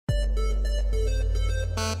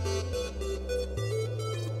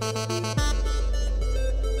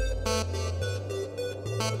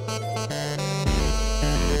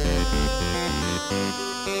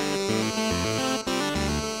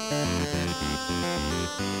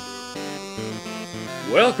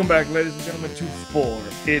Welcome back, ladies and gentlemen, to Four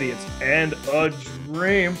Idiots and a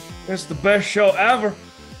Dream. It's the best show ever.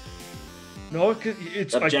 No,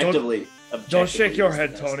 it's objectively. Don't shake your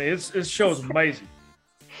head, Tony. This show's amazing.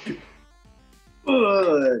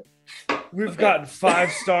 We've gotten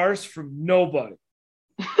 5 stars from nobody.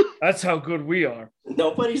 That's how good we are.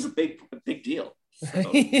 Nobody's a big deal.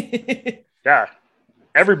 So. Yeah.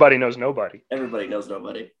 Everybody knows nobody. Everybody knows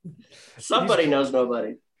nobody. Somebody knows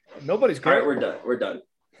nobody. Nobody's great. All right, we're done.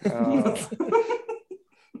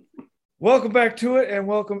 Welcome back to it, and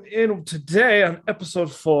welcome in today on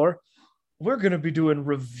episode 4. We're going to be doing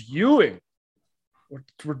reviewing.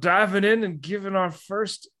 We're diving in and giving our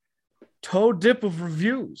first toe dip of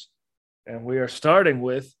reviews. And we are starting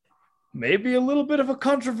with maybe a little bit of a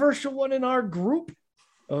controversial one in our group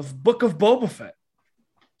of Book of Boba Fett.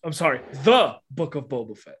 I'm sorry, The Book of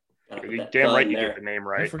Boba Fett. You're damn right you get the name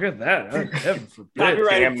right. Don't forget that. Heaven forbid.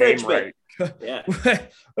 Copyright Damn name infringement. right.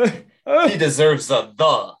 Yeah. He deserves a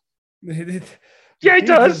the. Yeah, he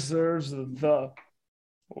does. Deserves the.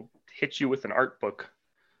 We'll hit you with an art book.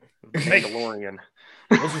 Of the Mandalorian.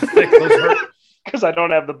 Those are thick. Those hurt. Because I don't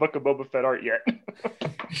have the Book of Boba Fett art yet.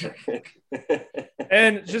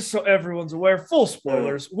 And just so everyone's aware, full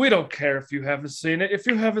spoilers. We don't care if you haven't seen it. If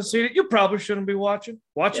you haven't seen it, you probably shouldn't be watching.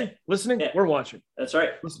 Listening? Yeah. We're watching. That's right.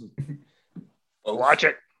 Listening. Watch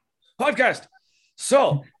it. Podcast.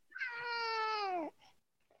 So.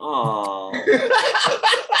 Oh.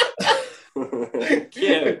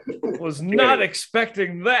 Cute. Was not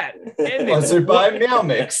expecting that. Sponsored by Meow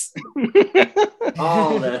Mix.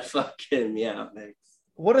 Oh, that fucking Meow Mix.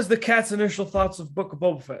 What is the cat's initial thoughts of Book of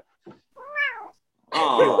Boba Fett?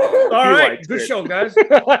 Oh. All right. liked Good it. show, guys.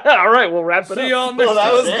 All right, we'll wrap it See up. y'all next Well, that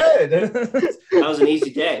time. was good. That was an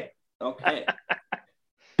easy day. Okay.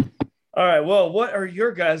 All right. Well, what are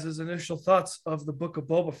your guys' initial thoughts of the Book of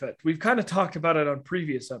Boba Fett? We've kind of talked about it on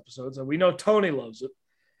previous episodes, and we know Tony loves it.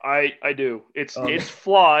 I do. It's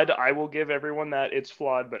flawed. I will give everyone that. It's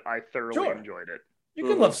flawed, but I thoroughly enjoyed it. You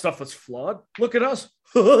can love stuff that's flawed. Look at us.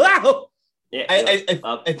 Yeah.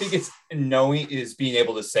 I think it's being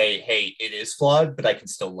able to say, hey, it is flawed, but I can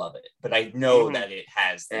still love it. But I know that it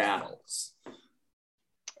has these faults.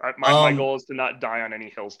 My goal is to not die on any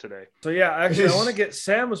hills today. So yeah, actually, I want to get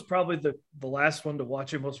Sam was probably the last one to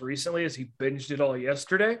watch it most recently, as he binged it all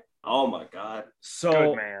yesterday. Oh my god. So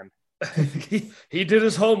Good man. he did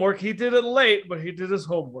his homework. He did it late, but he did his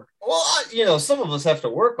homework. Well, some of us have to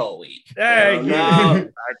work all week. Hey, No.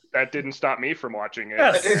 That didn't stop me from watching it.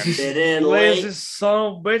 Yes. man. Fit in lazy late.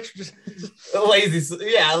 son of a bitch.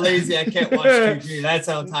 Lazy. I can't watch TV. That's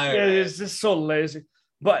how tired I am. It's just so lazy.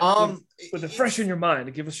 But with it fresh in your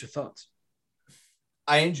mind, give us your thoughts.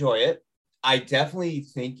 I enjoy it. I definitely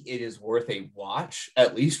think it is worth a watch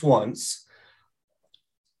at least once.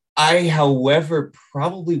 I, however,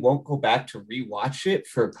 probably won't go back to rewatch it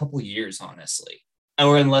for a couple of years, honestly.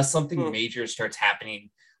 Or unless something major starts happening,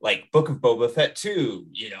 like Book of Boba Fett 2,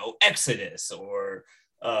 Exodus, or,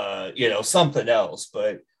 something else.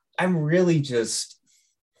 But I'm really just...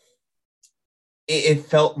 It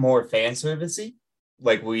felt more fan servicey,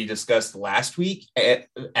 like we discussed last week,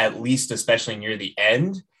 at least especially near the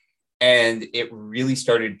end. And it really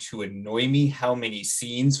started to annoy me how many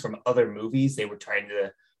scenes from other movies they were trying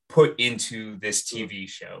to put into this TV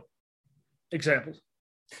show. Examples.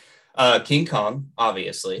 King Kong,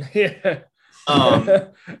 obviously. Yeah.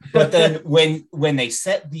 But then when they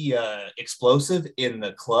set the explosive in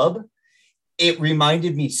the club, it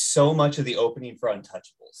reminded me so much of the opening for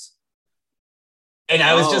Untouchables. And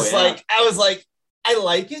I was I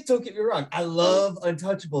like it, don't get me wrong. I love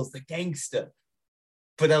Untouchables, the gangsta.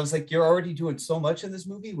 But I was like, you're already doing so much in this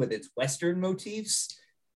movie with its Western motifs.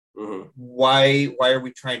 Mm-hmm. Why are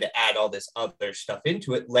we trying to add all this other stuff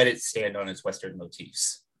into it? Let it stand on its Western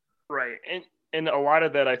motifs. Right. And a lot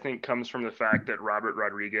of that, I think, comes from the fact that Robert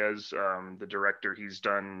Rodriguez, the director, he's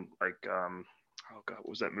done what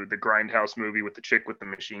was that movie? The Grindhouse movie with the chick with the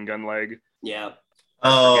machine gun leg. Yeah.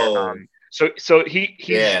 So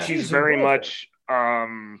he's very much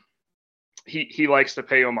he likes to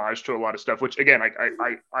pay homage to a lot of stuff, which again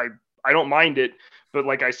I don't mind it, but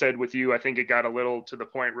like I said with you, I think it got a little to the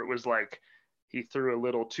point where it was like he threw a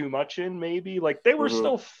little too much in, maybe. Like they were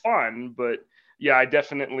still fun, but yeah, I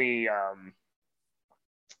definitely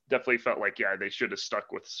felt like they should have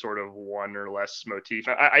stuck with sort of one or less motif.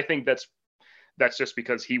 I think that's just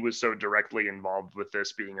because he was so directly involved with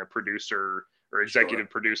this, being a producer or executive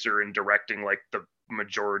producer and directing like the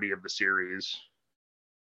majority of the series.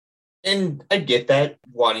 And I get that,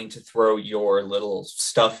 wanting to throw your little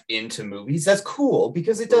stuff into movies. That's cool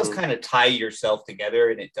because it does kind of tie yourself together,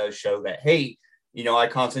 and it does show that, hey, you know, I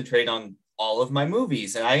concentrate on all of my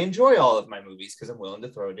movies and I enjoy all of my movies because I'm willing to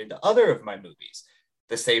throw it into other of my movies. At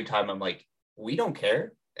the same time, I'm like, we don't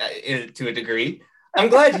care to a degree. I'm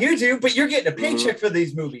glad you do, but you're getting a paycheck for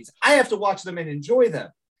these movies. I have to watch them and enjoy them,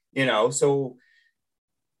 you know? So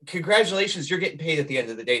congratulations, you're getting paid at the end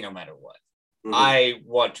of the day, no matter what. I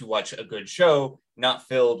want to watch a good show, not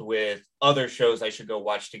filled with other shows I should go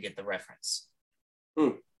watch to get the reference.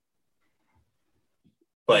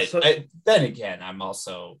 But then again, I'm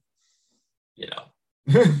also, you know.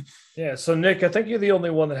 Yeah, so Nick, I think you're the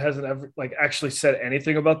only one that hasn't ever like actually said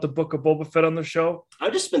anything about the Book of Boba Fett on the show.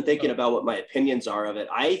 I've just been thinking about what my opinions are of it.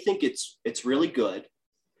 I think it's really good,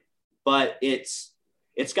 but it's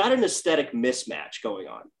got an aesthetic mismatch going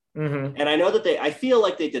on. And I know that I feel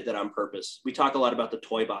like they did that on purpose. We talk a lot about the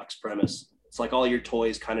toy box premise. It's like all your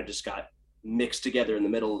toys kind of just got mixed together in the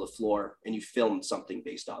middle of the floor and you filmed something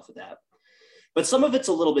based off of that. But some of it's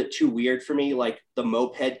a little bit too weird for me, like the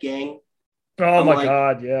moped gang. Oh my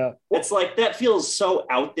God, yeah. It's like that feels so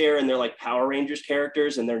out there, and they're like Power Rangers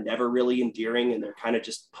characters and they're never really endearing and they're kind of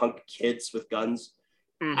just punk kids with guns.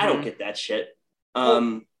 I don't get that shit.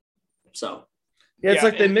 So yeah, it's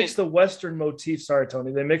like they mix the Western motif. Sorry,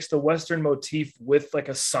 Tony. They mix the Western motif with like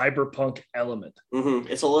a cyberpunk element.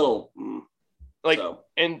 It's a little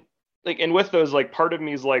and with those, like, part of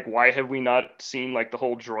me is like, why have we not seen like the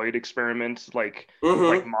whole droid experiment, like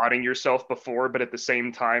modding yourself before? But at the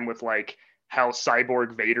same time, with like how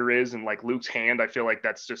cyborg Vader is and like Luke's hand, I feel like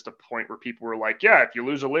that's just a point where people were like, yeah, if you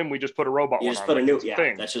lose a limb, we just put a robot. You just put a new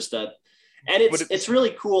thing. That's just a. And it's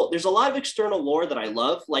really cool. There's a lot of external lore that I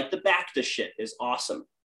love. Like the Bacta shit is awesome.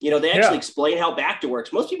 You know, they actually explain how Bacta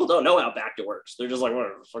works. Most people don't know how Bacta works. They're just like,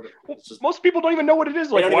 whatever. Most people don't even know what it is.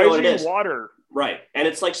 Like, why is it in water? Right. And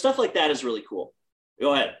it's like stuff like that is really cool.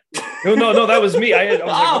 Go ahead. No, that was me. I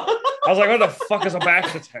was like, what the fuck is a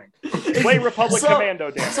Bacta tank? Play Republic Commando,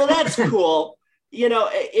 Dan. So that's cool. You know,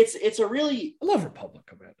 it's a really. I love Republic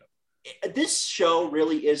Commando. This show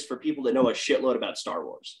really is for people that know a shitload about Star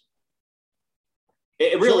Wars.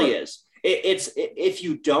 It really is. It's if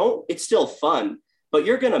you don't, it's still fun, but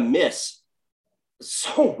you're gonna miss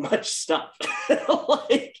so much stuff.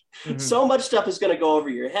 So much stuff is gonna go over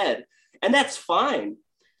your head, and that's fine.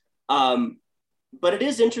 But it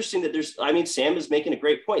is interesting that Sam is making a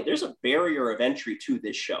great point. There's a barrier of entry to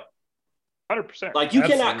this show. 100%. Like you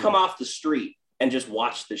cannot come off the street and just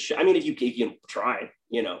watch this show. I mean, if you can try,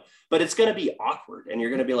 you know, but it's gonna be awkward, and you're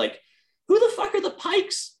gonna be like, who the fuck are the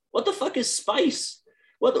Pikes? What the fuck is Spice?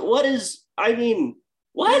 What is, I mean,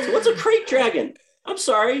 what? What's a crate dragon? I'm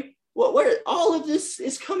sorry. Where all of this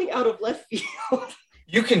is coming out of left field.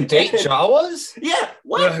 You can date Jawas? Yeah.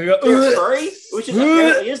 What? They're furry, which is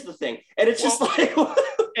apparently is the thing. And it's just like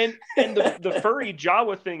and the furry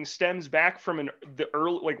Jawa thing stems back from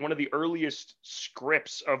one of the earliest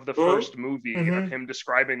scripts of the first movie of him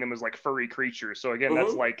describing them as like furry creatures. So again,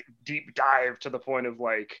 that's like deep dive to the point of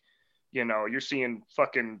like, you know, you're seeing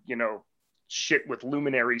fucking, you know, shit with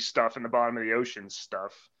luminary stuff in the bottom of the ocean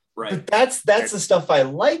stuff. Right. But that's the stuff I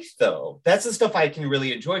like, though. That's the stuff I can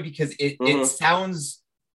really enjoy because it sounds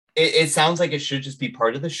like it should just be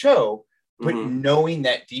part of the show. But knowing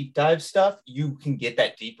that deep dive stuff, you can get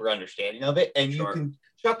that deeper understanding of it, and you can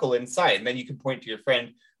chuckle inside, and then you can point to your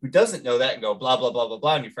friend who doesn't know that and go blah blah blah blah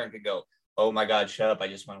blah, and your friend could go, "Oh my God, shut up! I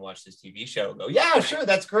just want to watch this TV show." And go, "Yeah, sure,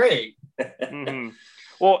 that's great."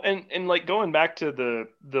 Well, and like going back to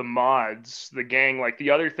the mods, the gang, like the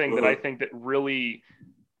other thing that I think that really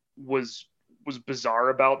was bizarre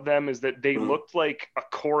about them is that they looked like a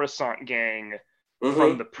Coruscant gang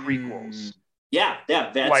from the prequels. Yeah,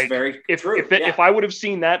 that's like, very true. If I would have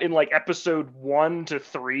seen that in like episode 1 to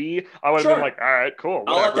 3, I would have been like, all right, cool.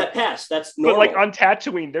 I'll let that pass. That's normal. But like on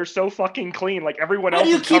Tatooine, they're so fucking clean. Like everyone else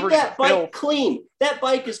is covered in filth. How do you keep that bike clean? That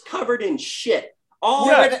bike is covered in shit all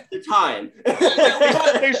the time.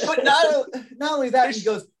 But not only that, he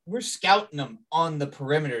goes, we're scouting them on the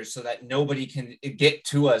perimeter so that nobody can get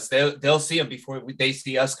to us. They'll see them before they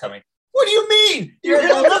see us coming. What do you mean? You're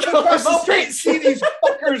gonna look across the street and see these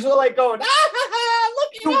fuckers are like going,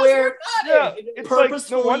 look at where it's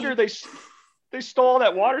like no wonder they stole all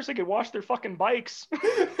that water so they could wash their fucking bikes.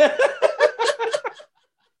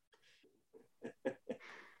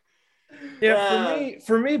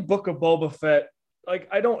 For me, Book of Boba Fett, like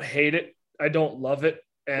I don't hate it, I don't love it,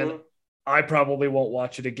 and I probably won't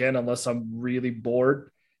watch it again unless I'm really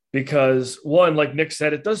bored, because one, like Nick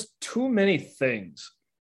said, it does too many things.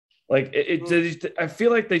 Like I feel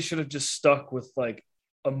like they should have just stuck with like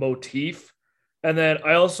a motif. And then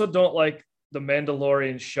I also don't like the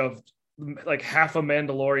Mandalorian shoved, like half a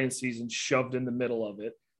Mandalorian season shoved in the middle of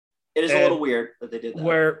it. It is a little weird that they did that.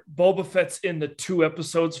 Where Boba Fett's in the 2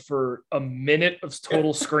 episodes for a minute of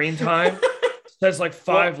total screen time, says like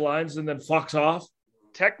 5 lines and then fucks off.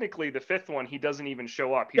 Technically, the 5th one, he doesn't even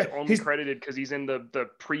show up. He's credited because he's in the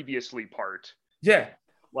previously part. Yeah.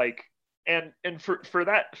 Like, and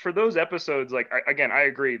for those episodes, like, I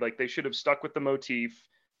agree. Like, they should have stuck with the motif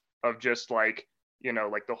of just like, you know,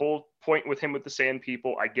 like the whole point with him with the Sand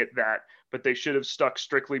People. I get that, but they should have stuck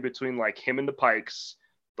strictly between like him and the Pikes.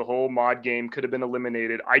 The whole mod game could have been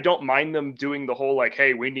eliminated. I don't mind them doing the whole like,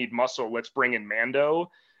 hey, we need muscle, let's bring in Mando,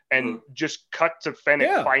 and just cut to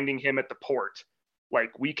Fennec finding him at the port.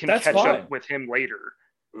 Like, we can catch up with him later.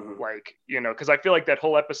 Like, you know, because I feel like that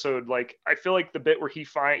whole episode, like, I feel like the bit where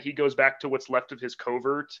he goes back to what's left of his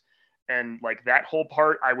covert, and like that whole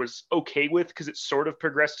part I was okay with because it sort of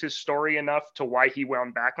progressed his story enough to why he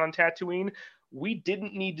wound back on Tatooine. We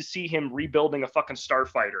didn't need to see him rebuilding a fucking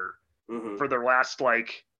starfighter for the last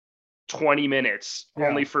like 20 minutes,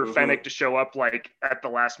 only for Fennec to show up like at the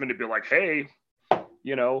last minute, be like, hey,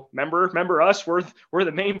 you know, remember us? We're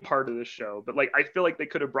the main part of this show. But like, I feel like they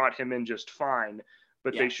could have brought him in just fine,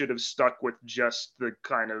 but they should have stuck with just the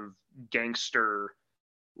kind of gangster,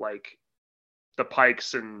 like the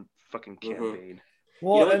Pikes and fucking campaign.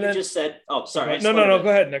 Well, you know what you just said? Oh, sorry. No, go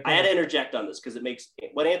ahead, Nick. I had to interject on this because it makes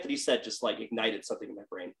what Anthony said just like ignited something in my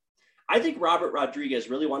brain. I think Robert Rodriguez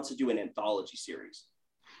really wants to do an anthology series.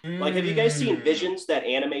 Like, have you guys seen Visions, that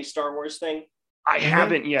anime Star Wars thing? I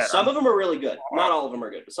haven't yet. Some of them are really good. Not all of them are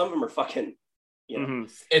good, but some of them are fucking, you know.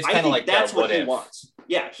 It's kind of like that's what he wants.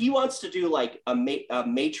 Yeah, he wants to do like a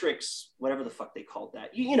Matrix, whatever the fuck they called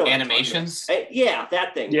that. You know, animations. Yeah,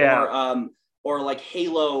 that thing. Yeah. Or like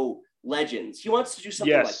Halo Legends. He wants to do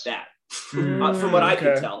something like that. From what I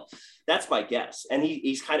can tell, that's my guess. And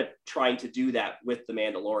he's kind of trying to do that with The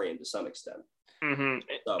Mandalorian to some extent.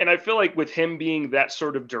 So. And I feel like with him being that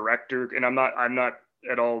sort of director, and I'm not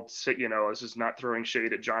at all, you know, this is not throwing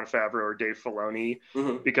shade at Jon Favreau or Dave Filoni,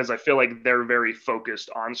 because I feel like they're very focused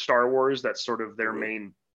on Star Wars. That's sort of their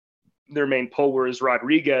main pull, whereas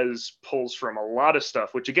Rodriguez pulls from a lot of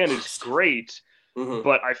stuff, which again is great.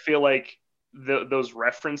 But I feel like those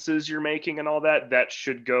references you're making and all that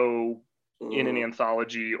should go in an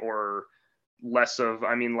anthology, or less of,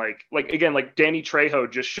 I mean, like again, like Danny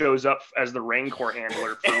Trejo just shows up as the Rancor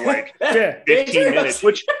handler for like 15 minutes,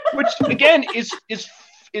 which again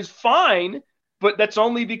is fine, but that's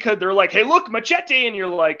only because they're like, hey, look, machete, and you're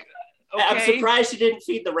like, okay. I'm surprised you didn't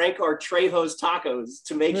feed the Rancor Trejo's tacos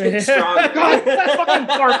to make it stronger. God, fucking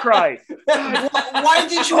Far Cry. Why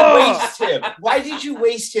did you waste him? Why did you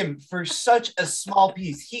waste him for such a small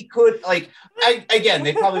piece? He could, like,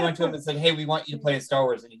 they probably went to him and said, hey, we want you to play in Star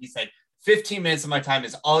Wars. And he said, 15 minutes of my time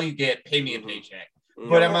is all you get. Pay me a paycheck.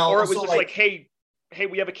 But I'm also, or it was just like, hey,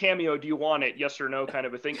 we have a cameo. Do you want it? Yes or no, kind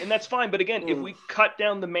of a thing. And that's fine. But again, if we cut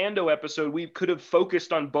down the Mando episode, we could have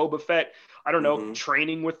focused on Boba Fett, I don't know,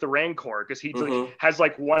 training with the Rancor, because he has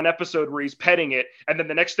like one episode where he's petting it, and then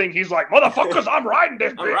the next thing he's like, motherfuckers, I'm riding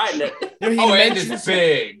this bitch. I'm riding it. And it's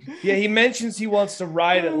big. Yeah, he mentions he wants to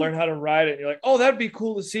ride it, learn how to ride it. And you're like, oh, that'd be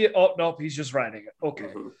cool to see it. Oh, nope, he's just riding it.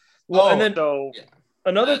 Okay. Well, and then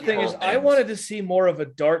another thing is, I wanted to see more of a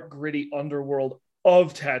dark, gritty underworld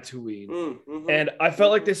of Tatooine. And I felt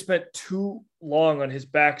like they spent too long on his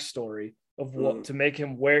backstory of what to make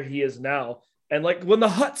him where he is now. And like when the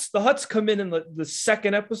Hutts come in the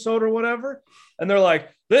second episode or whatever, and they're like,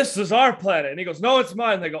 this is our planet. And he goes, no, it's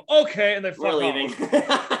mine. And they go, okay. And they fuck off.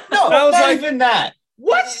 No, not like, even that.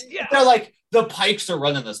 What? Yeah. They're like, the Pikes are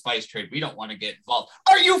running the spice trade. We don't want to get involved.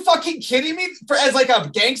 Are you fucking kidding me? As like a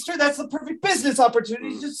gangster, that's the perfect business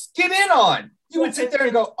opportunity to just get in on. You would sit there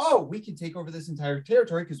and go, oh, we can take over this entire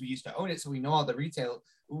territory because we used to own it. So we know all the retail.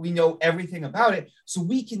 We know everything about it. So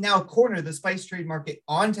we can now corner the spice trade market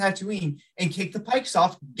on Tatooine and kick the Pikes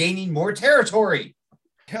off, gaining more territory.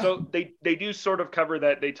 So they do sort of cover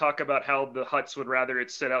that. They talk about how the Hutts would rather it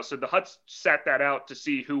sit out. So the Hutts sat that out to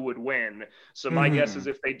see who would win. So my guess is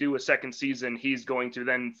if they do a second season, he's going to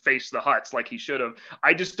then face the Hutts like he should have.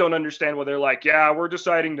 I just don't understand why they're like, yeah, we're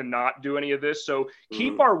deciding to not do any of this. So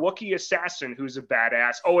keep our Wookiee assassin, who's a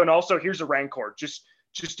badass. Oh, and also here's a Rancor, just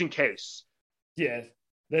in case. Yeah.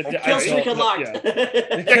 Kill streak unlocked.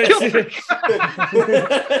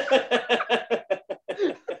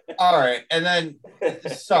 All right, and then,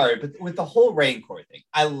 sorry, but with the whole Rancor thing,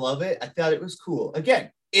 I love it. I thought it was cool.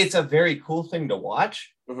 Again, it's a very cool thing to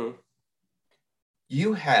watch.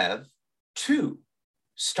 You have 2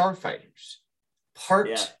 starfighters,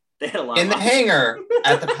 part They had a lot in the of hangar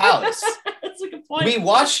at the palace. That's a good point. We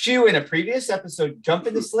watched you in a previous episode jump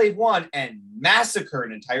into Slave One and massacre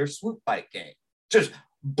an entire swoop bike gang. Just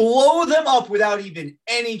blow them up without even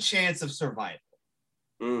any chance of survival.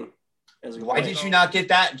 Why did you not get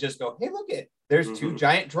that and just go, hey, look it. There's two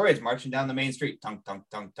giant droids marching down the main street. Dunk, dunk,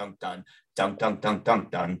 dunk, dunk, dun. Dunk, dunk, dunk,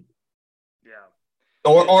 dunk, dun. Yeah.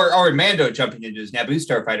 Or Mando jumping into his Naboo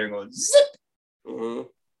starfighter and going, zip.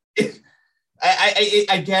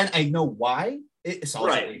 I know why. It's also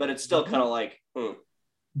right, but it's still kind of like,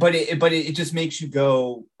 But it just makes you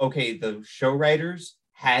go, okay, the show writers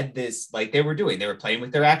had this, like they were playing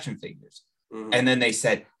with their action figures. And then they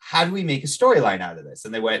said, how do we make a storyline out of this?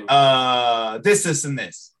 And they went, this, and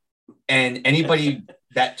this. And anybody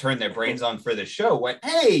that turned their brains on for the show went,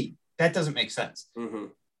 hey, that doesn't make sense.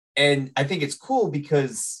 And I think it's cool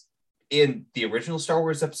because in the original Star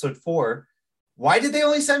Wars Episode 4, why did they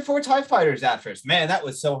only send 4 TIE fighters after us? Man, that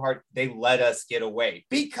was so hard. They let us get away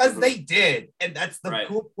because they did. And that's the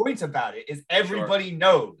cool point about it is everybody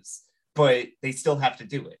knows, but they still have to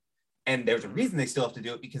do it. And there's a reason they still have to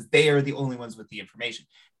do it because they are the only ones with the information.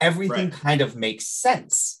 Everything kind of makes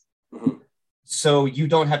sense. So you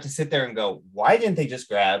don't have to sit there and go, why didn't they just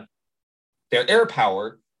grab their air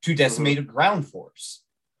power to decimate a ground force?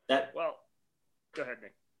 Well, go ahead,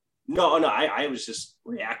 Nick. No, I was just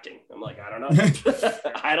reacting. I'm like, I don't know.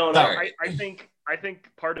 I don't know. I think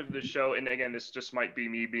part of the show, and again, this just might be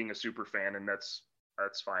me being a super fan, and that's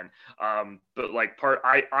fine. But like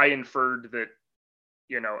I inferred that,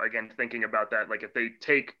 again, thinking about that, like if they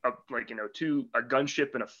take a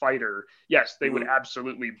gunship and a fighter, yes, they would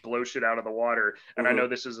absolutely blow shit out of the water. And I know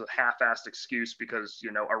this is a half-assed excuse because,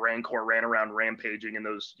 a Rancor ran around rampaging and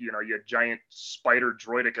those, you had giant spider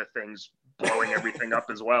droidica things blowing everything up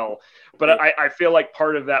as well. But I feel like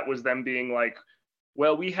part of that was them being like,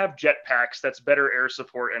 well, we have jetpacks, that's better air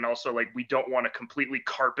support. And also like, we don't want to completely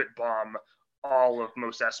carpet bomb all of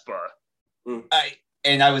Mos Espa.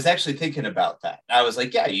 And I was actually thinking about that. I was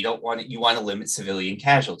like, yeah, you want to limit civilian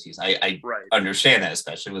casualties. I understand that,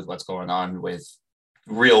 especially with what's going on with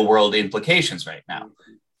real world implications right now.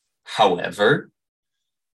 However,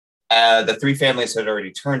 the 3 families had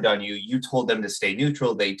already turned on you. You told them to stay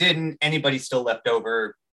neutral. They didn't. Anybody still left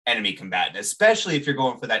over, enemy combatant, especially if you're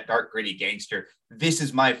going for that dark, gritty gangster. This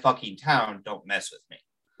is my fucking town. Don't mess with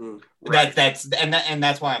me.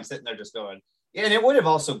 That's why I'm sitting there just going, yeah, and it would have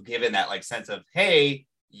also given that like sense of, hey,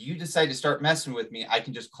 you decide to start messing with me, I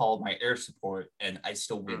can just call my air support and I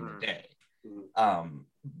still win the day.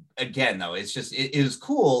 Again, though, it's just it is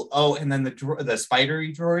cool. Oh, and then the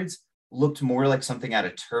spidery droids looked more like something out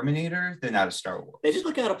of Terminator than out of Star Wars. They just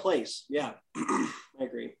look out of place. Yeah, I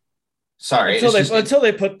agree. Sorry, until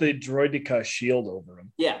they put the droidica shield over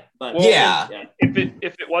them. Yeah, but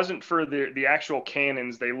if it wasn't for the actual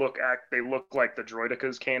cannons, they look like the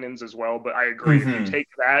droidica's cannons as well. But I agree, if you take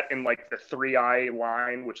that and like the 3-eye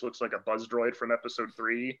line, which looks like a buzz droid from Episode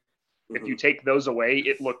 3, if you take those away,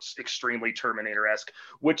 it looks extremely Terminator-esque,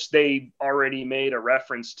 which they already made a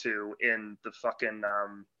reference to in the fucking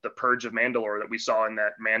the Purge of Mandalore that we saw in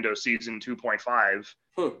that Mando season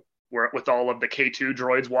 2.5. Where with all of the K2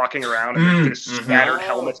 droids walking around and there's just scattered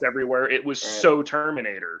helmets everywhere. It was so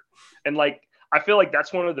Terminator. And like, I feel like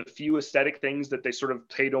that's one of the few aesthetic things that they sort of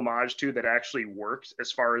paid homage to that actually worked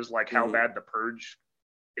as far as like how bad the Purge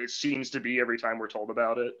it seems to be every time we're told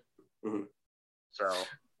about it. So.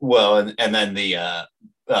 Well, and then the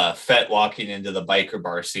Fett walking into the biker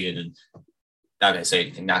bar scene and not going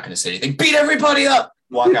to say anything, beat everybody up.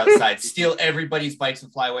 Walk outside, steal everybody's bikes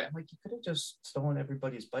and fly away. I'm like, you could have just stolen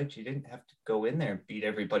everybody's bikes. You didn't have to go in there and beat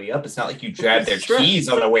everybody up. It's not like you grabbed their keys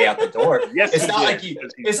on the way out the door. It's not like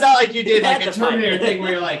you did like a Terminator thing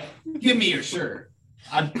where you're like, give me your shirt.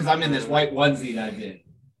 Because I'm in this white onesie that I did.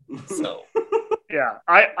 So yeah,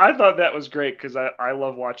 I thought that was great because I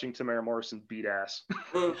love watching Tamara Morrison beat ass.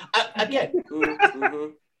 Again,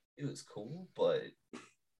 it was cool, but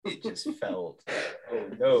it just felt, oh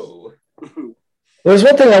no. There's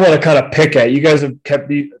one thing I want to kind of pick at. You guys have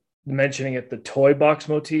kept mentioning it, the toy box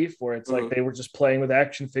motif, where it's like they were just playing with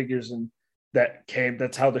action figures, and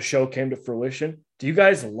that's how the show came to fruition. Do you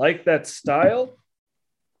guys like that style?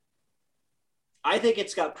 I think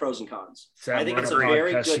it's got pros and cons. Sam, I think it's a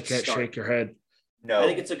very good You can't start. shake your head. No, I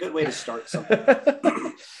think it's a good way to start something.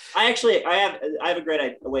 I have a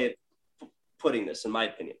great way of putting this, in my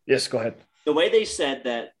opinion. Yes, go ahead. The way they said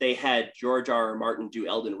that they had George R.R. Martin do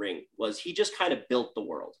Elden Ring was he just kind of built the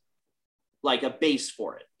world, like a base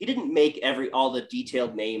for it. He didn't make all the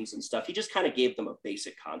detailed names and stuff. He just kind of gave them a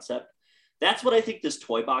basic concept. That's what I think this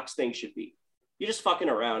toy box thing should be. You're just fucking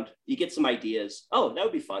around. You get some ideas. Oh, that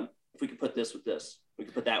would be fun if we could put this with this. We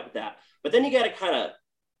can put that with that. But then you got to kind of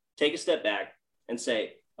take a step back and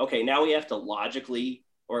say, okay, now we have to logically,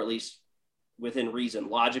 or at least within reason,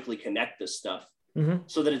 logically connect this stuff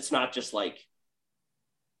so that it's not just like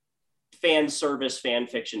fan service, fan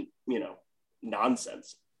fiction,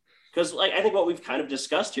 nonsense. Because like I think what we've kind of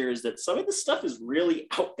discussed here is that some of this stuff is really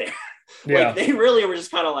out there. Like they really were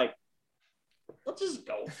just kind of like, let's just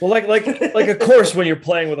go. Well, like of course, when you're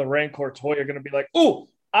playing with a Rancor toy, you're gonna be like, oh,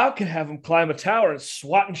 I can have him climb a tower and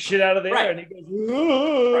swatting shit out of the air, and he goes,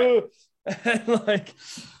 ooh. And like,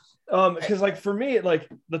 because like for me, like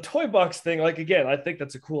the toy box thing, like again, I think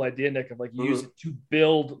that's a cool idea, Nick, of like use it to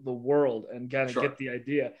build the world and kind of get the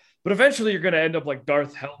idea. But eventually, you're going to end up like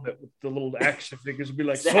Darth Helmet with the little action figures and be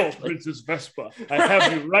like, "So, Princess Vespa, I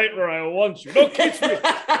have you right where I want you. Don't kiss me."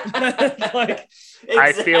 Like,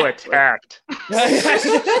 I feel attacked.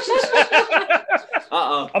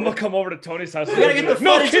 I'm gonna come over to Tony's house. We gotta get the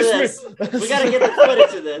footage of this. We gotta get the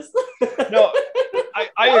footage of this. No,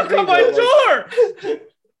 I agree. My door.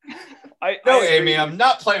 Amy, I'm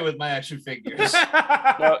not playing with my action figures.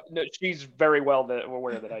 No, she's very well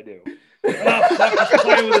aware that I do. Oh, fuck, he's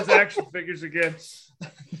playing with his action figures again.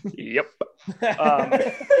 Yep.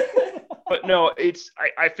 But no,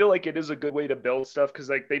 I feel like it is a good way to build stuff because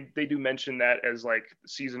like they do mention that as like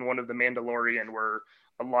season 1 of The Mandalorian, where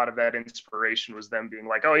a lot of that inspiration was them being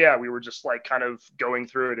like, oh yeah, we were just like kind of going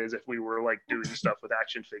through it as if we were like doing stuff with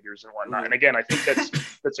action figures and whatnot. And again, I think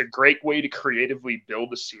that's a great way to creatively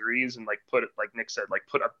build a series and like put it, like Nick said, like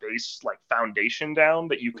put a base like foundation down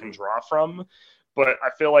that you can draw from. But I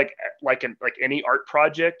feel like any art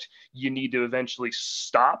project, you need to eventually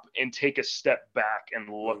stop and take a step back and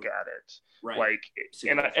look at it. Right. Like,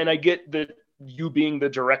 and I get that you being the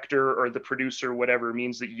director or the producer, whatever,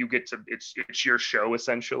 means that you get to it's your show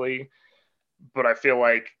essentially. But I feel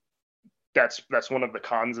like that's one of the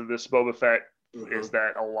cons of this Boba Fett is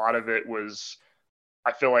that a lot of it was,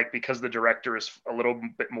 I feel like because the director is a little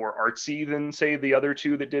bit more artsy than say the other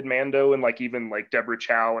two that did Mando, and like even like Deborah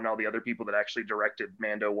Chow and all the other people that actually directed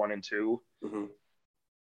Mando 1 and 2.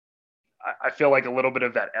 I feel like a little bit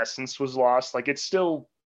of that essence was lost. Like it's still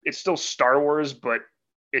Star Wars, but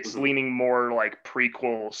it's leaning more like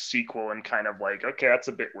prequel, sequel, and kind of like, okay, that's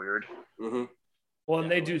a bit weird. Well,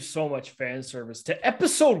 and they do so much fan service to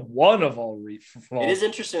episode 1 of all. It is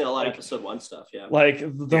interesting, a lot of episode 1 stuff, yeah. Like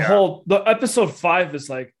the episode 5 is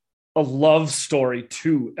like a love story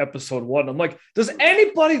to episode 1. I'm like, does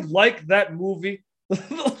anybody like that movie?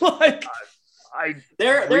 Like,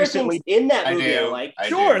 there are things in that movie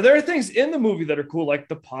there are things in the movie that are cool, like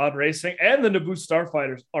the pod racing and the Naboo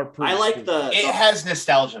starfighters are pretty. I like cool. It has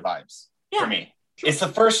nostalgia vibes for me. Sure. It's the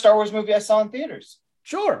first Star Wars movie I saw in theaters.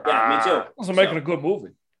 Sure. Yeah, me too. It wasn't making a good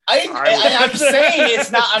movie. I'm saying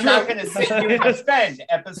it's not. I'm not going to sit here and defend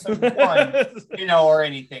episode 1, or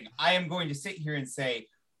anything. I am going to sit here and say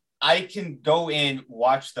I can go in,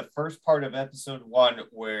 watch the first part of episode 1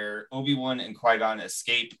 where Obi-Wan and Qui-Gon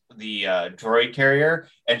escape the droid carrier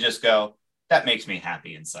and just go, that makes me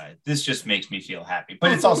happy inside. This just makes me feel happy.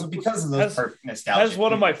 But it's also because of those perfect nostalgia. That's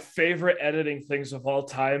one of my favorite editing things of all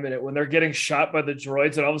time in it, when they're getting shot by the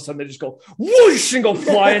droids and all of a sudden they just go whoosh and go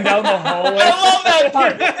flying down the hallway. I love that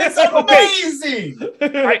part. It's amazing.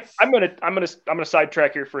 I'm gonna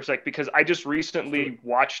sidetrack here for a sec because I just recently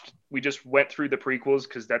we just went through the prequels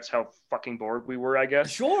because that's how fucking bored we were, I guess.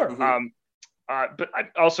 Sure. But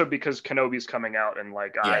also because Kenobi's coming out and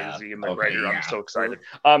like Izzy and McGregor, I'm so excited.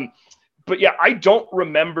 But yeah, I don't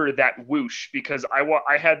remember that whoosh because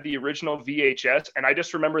I had the original VHS and I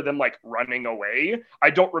just remember them like running away.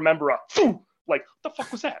 I don't remember a like the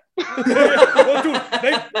fuck was that? Well, dude,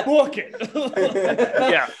 they book it.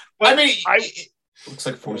 Yeah, but I mean, it looks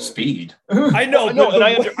like Force speed. I know, and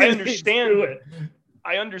I understand it.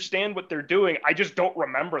 I understand what they're doing. I just don't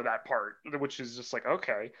remember that part, which is just like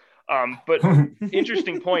okay. But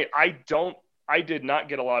interesting point. I did not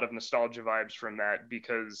get a lot of nostalgia vibes from that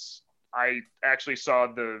because I actually saw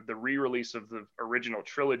the re-release of the original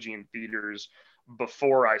trilogy in theaters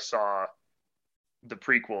before I saw the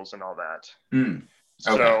prequels and all that. Okay.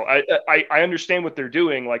 So I understand what they're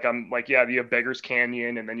doing. Like I'm like, yeah, you have Beggar's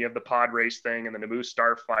Canyon and then you have the pod race thing and the Naboo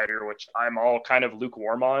Starfighter, which I'm all kind of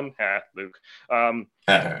lukewarm on. Luke. And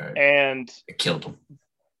I killed him.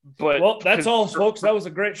 But well, that's all, folks. That was a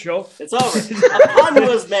great show. It's over. A pun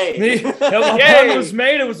was made. A pun was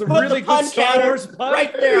made. It was a really good Star Wars pun.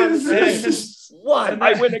 Right there on the One.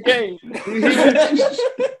 I win again.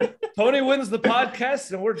 Tony wins the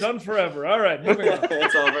podcast, and we're done forever. All right, moving on.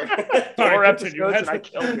 It's over. 4 episodes, and I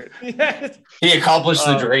killed it. Yes. He accomplished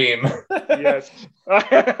the dream. Yes.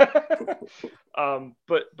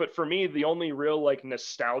 But for me, the only real like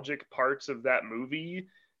nostalgic parts of that movie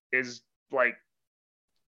is like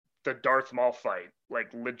the Darth Maul fight.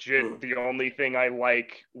 Like legit, the only thing I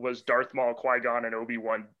like was Darth Maul, Qui-Gon, and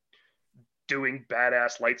Obi-Wan doing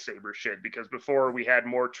badass lightsaber shit, because before we had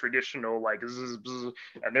more traditional like zzz, bzz,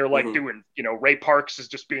 and they're like doing, you know, Ray Parks is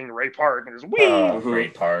just being Ray Park and it's Ray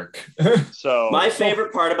Park. So my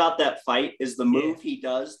favorite part about that fight is the move he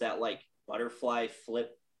does, that like butterfly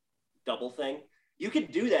flip double thing. You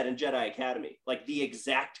could do that in Jedi Academy, like the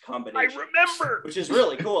exact combination. I remember, which is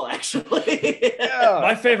really cool, actually.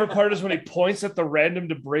 My favorite part is when he points at the random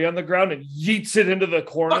debris on the ground and yeets it into the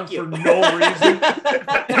corner for no reason.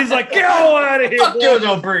 He's like, "Get out of here, fuck you,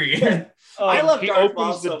 debris." I love he Darth opens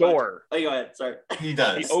Maul the so door. Much. Oh, go ahead. Sorry. He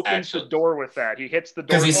does. He opens the door with that. He hits the door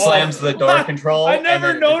because he slams the door control. I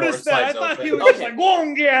never noticed that. I thought he was just like,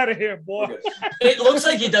 "Whoa, get out of here, boy." It looks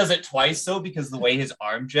like he does it twice though, because the way his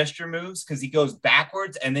arm gesture moves, because he goes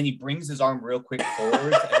backwards and then he brings his arm real quick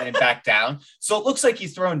forwards and then back down. So it looks like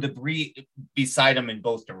he's throwing debris beside him in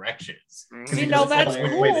both directions. See, now that's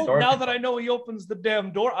cool. Now that I know he opens the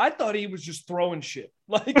damn door, I thought he was just throwing shit.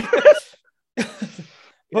 Like.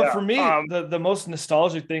 But for me, the most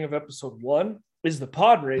nostalgic thing of episode 1 is the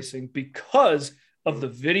pod racing, because of the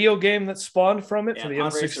video game that spawned from it for the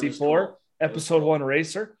N64, cool. Episode 1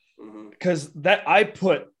 Racer. Because that I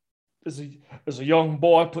put, as a young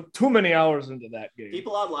boy, I put too many hours into that game.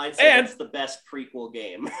 People online say it's the best prequel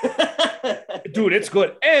game. Dude, it's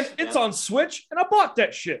good. And it's on Switch, and I bought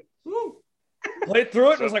that shit. Played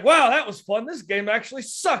through it, and I was like, wow, that was fun. This game actually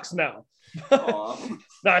sucks now. No,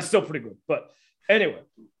 it's still pretty good. But anyway.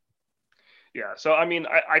 Yeah, so I mean,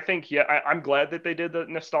 I think, I'm glad that they did the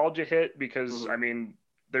nostalgia hit, because I mean,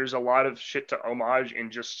 there's a lot of shit to homage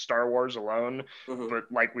in just Star Wars alone.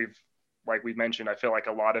 But like we've mentioned, I feel like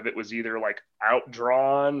a lot of it was either like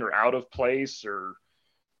outdrawn or out of place or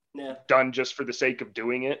done just for the sake of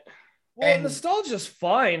doing it. Well, nostalgia's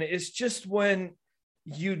fine. It's just when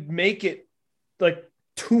you make it like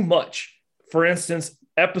too much. For instance,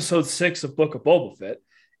 episode 6 of Book of Boba Fett,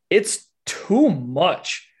 it's too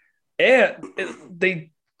much. And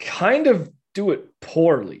they kind of do it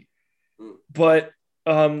poorly. But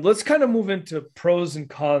let's kind of move into pros and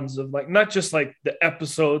cons of like, not just like the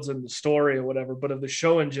episodes and the story or whatever, but of the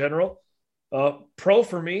show in general. Pro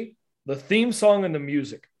for me, the theme song and the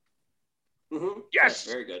music. Yes.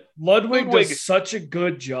 Very good. Ludwig does such a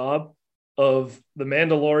good job of The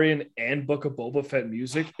Mandalorian and Book of Boba Fett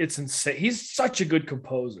music. It's insane. He's such a good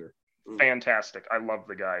composer. Fantastic. I love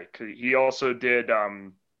the guy. He also did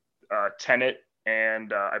Tenet,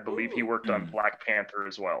 and I believe he worked on Black Panther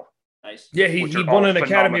as well. Nice. Yeah, he won an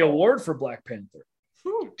Academy Award for Black Panther.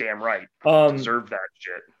 Damn right. Deserved that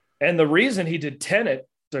shit. And the reason he did Tenet,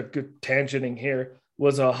 a good tangenting here,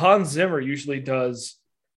 was Hans Zimmer usually does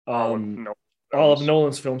all of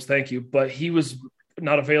Nolan's films. Thank you. But he was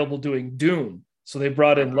not available doing Dune. So they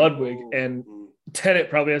brought in Ludwig, and Tenet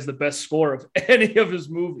probably has the best score of any of his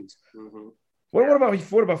movies. What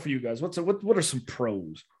about for you guys? What are some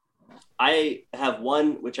pros? I have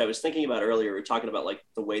one, which I was thinking about earlier. We were talking about like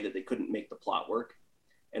the way that they couldn't make the plot work.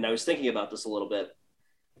 And I was thinking about this a little bit.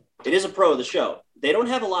 It is a pro of the show. They don't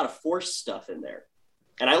have a lot of Force stuff in there.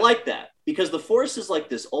 And I like that, because the Force is like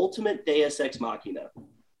this ultimate Deus Ex Machina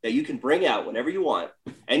that you can bring out whenever you want,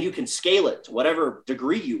 and you can scale it to whatever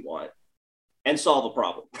degree you want and solve a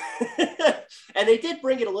problem. And they did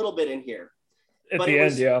bring it a little bit in here. At the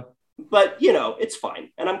end, yeah. But, you know, it's fine.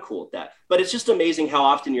 And I'm cool with that. But it's just amazing how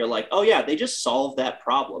often you're like, oh, yeah, they just solved that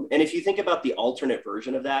problem. And if you think about the alternate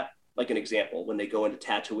version of that, like an example, when they go into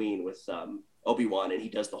Tatooine with Obi-Wan and he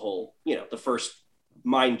does the whole, you know, the first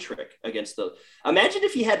mind trick against the... Imagine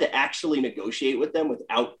if he had to actually negotiate with them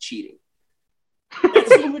without cheating. That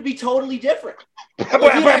scene would be totally different.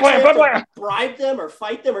 Like, bribe them or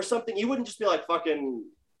fight them or something. You wouldn't just be like, fucking...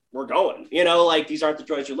 we're going, you know, like these aren't the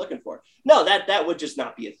droids you're looking for. No, that would just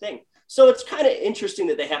not be a thing. So it's kind of interesting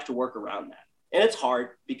that they have to work around that. And it's hard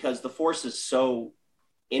because the Force is so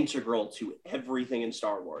integral to everything in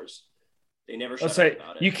Star Wars. They never shut up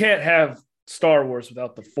about it. You can't have Star Wars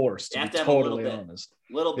without the Force, to be totally honest.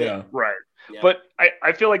 A little bit. Yeah. Right. Yeah. But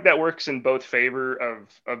I feel like that works in both favor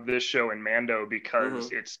of this show and Mando,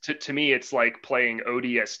 because it's to me, it's like playing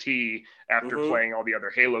ODST after playing all the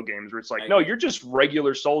other Halo games, where it's like, no, you're just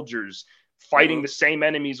regular soldiers fighting the same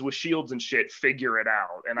enemies with shields and shit, figure it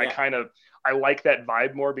out. And I like that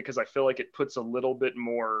vibe more, because I feel like it puts a little bit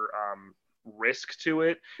more risk to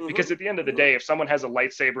it. Because at the end of the day, if someone has a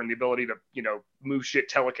lightsaber and the ability to, you know, move shit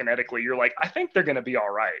telekinetically, you're like, I think they're going to be all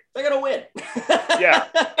right. They're going to win. Yeah.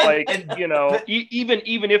 Like, you know, even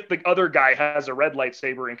if the other guy has a red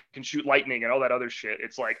lightsaber and can shoot lightning and all that other shit,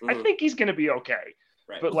 it's like, I think he's going to be okay.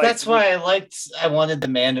 Right. But like, that's why I wanted the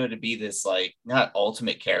Mando to be this, like, not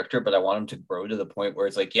ultimate character, but I want him to grow to the point where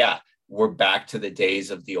it's like, yeah, we're back to the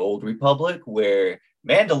days of the old Republic where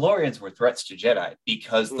Mandalorians were threats to Jedi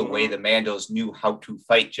because the way the Mandos knew how to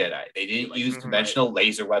fight Jedi. They didn't use conventional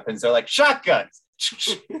laser weapons. They're like shotguns.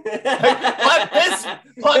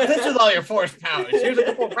 Plug this with all your force powers. Here's a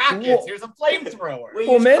couple rockets. Here's a flamethrower.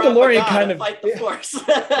 Well, Mandalorian kind of fight the force.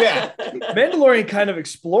 Yeah, Mandalorian kind of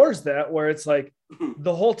explores that where it's like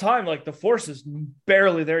the whole time, like the force is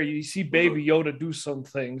barely there. You see Baby Yoda do some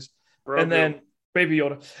things, and then Baby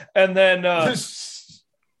Yoda, and then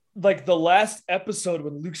like the last episode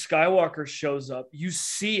when Luke Skywalker shows up, you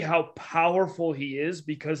see how powerful he is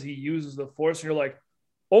because he uses the force, and you're like,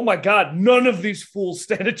 oh my God, none of these fools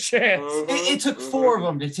stand a chance. It took 4 of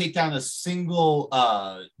them to take down a single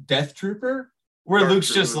Death Trooper, where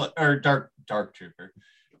Luke's just like, or Dark Trooper.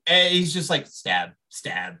 And he's just like stab,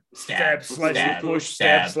 slice, push,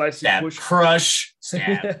 slice, push, crush,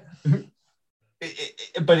 stab.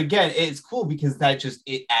 But again, it's cool because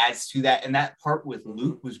it adds to that. And that part with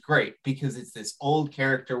Luke was great because it's this old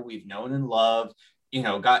character we've known and loved, you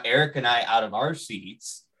know, got Eric and I out of our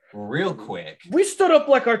seats real quick. We stood up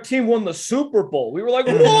like our team won the Super Bowl. We were like,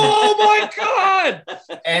 "Oh my God!"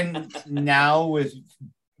 And now with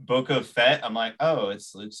Book of Fett, I'm like, "Oh,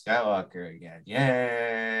 it's Luke Skywalker again!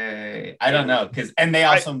 Yay!" I don't know because they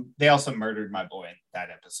also murdered my boy in that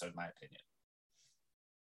episode, in my opinion.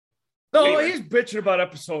 No, he's bitching about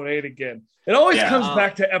episode 8 again. It always comes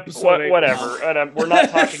back to episode 8. Whatever. We're not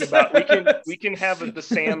talking about. We can have the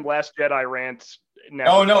Sam Last Jedi rant. Never.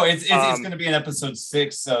 Oh no, it's going to be in episode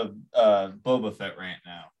 6 of Boba Fett rant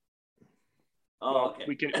now. Oh, okay.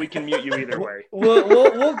 We can mute you either way.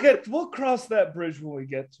 We'll cross that bridge when we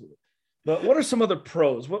get to it. But what are some other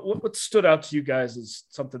pros? What stood out to you guys as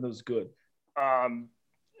something that was good?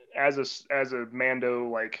 As a Mando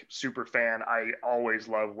like super fan, I always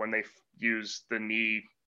love when they use the knee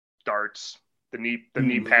darts, the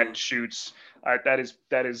knee pad shoots. That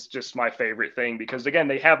is just my favorite thing because again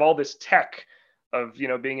they have all this tech of, you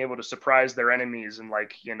know, being able to surprise their enemies and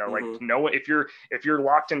like, you know, like if you're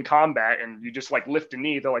locked in combat and you just like lift a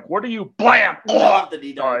knee, they're like, what are you? Blam! The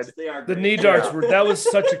knee darts. They are great. The knee darts that was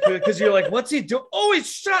such a good because you're like, what's he doing? Oh, he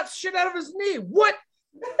shot shit out of his knee. What?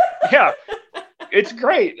 Yeah, it's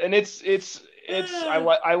great, and it's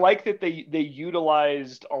I like that they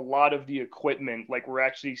utilized a lot of the equipment. Like we're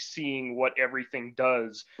actually seeing what everything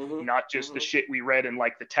does, not just the shit we read in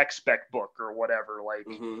like the tech spec book or whatever, like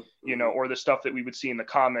you know, or the stuff that we would see in the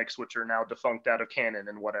comics, which are now defunct out of canon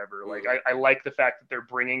and whatever. Like I like the fact that they're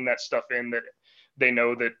bringing that stuff in that they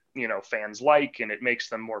know that, you know, fans like, and it makes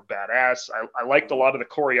them more badass. I liked a lot of the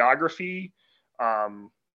choreography.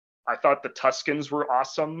 I thought the Tuskens were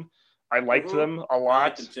awesome. I liked them a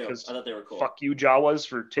lot because I thought they were cool. Fuck you, Jawas,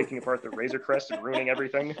 for taking apart the Razor Crest and ruining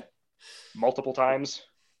everything multiple times.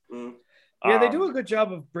 Yeah, they do a good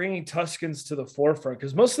job of bringing Tuskens to the forefront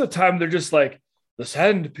because most of the time they're just like the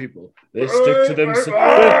Sand people. They stick to them.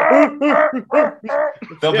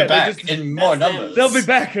 They'll be back in more numbers. They'll be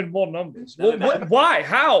back in more numbers. Well, what? Why?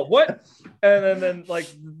 How? What? And then like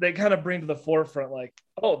they kind of bring to the forefront like,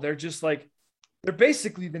 oh, they're just like. They're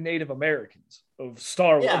basically the Native Americans of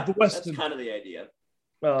Star Wars, of the Western. That's kind of the idea.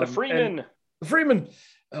 The Freeman. The Freeman.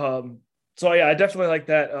 So yeah, I definitely like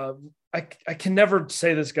that. I can never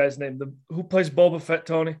say this guy's name. Who plays Boba Fett,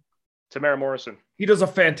 Tony? Tamara Morrison. He does a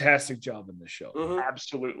fantastic job in this show.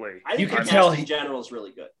 Absolutely. I think you can tell in general is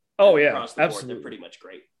really good. Oh yeah, across the board, they're pretty much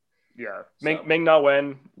great. Yeah, Ming-Na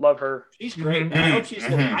Wen, love her. She's great. I hope she's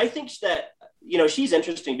good. I think that, you know, she's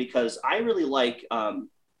interesting because I really like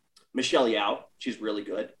Michelle Yeoh. She's really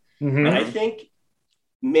good. And I think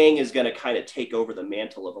Ming is going to kind of take over the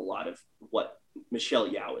mantle of a lot of what Michelle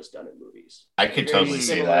Yeoh has done in movies. I could totally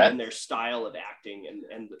see that. In their style of acting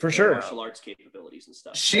and for sure martial arts capabilities and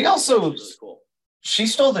stuff. She also really cool. She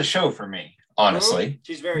stole the show for me, honestly.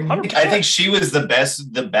 She's very I think she was the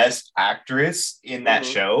best actress in that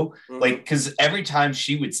show. Like, because every time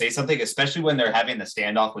she would say something, especially when they're having the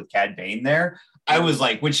standoff with Cad Bane there, I was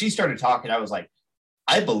like, when she started talking, I was like,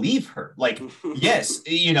 I believe her. Like, yes,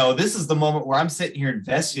 you know, this is the moment where I'm sitting here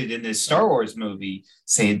invested in this Star Wars movie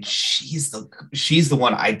saying she's the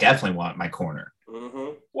one I definitely want in my corner.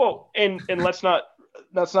 Well, and let's not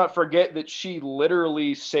forget that she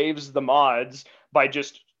literally saves the mods by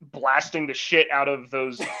just blasting the shit out of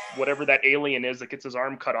those whatever that alien is that gets his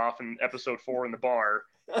arm cut off in episode 4 in the bar.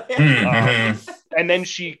 And then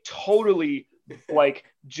she totally like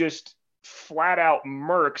just flat out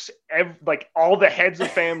murks like all the heads of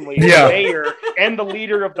family, the mayor and the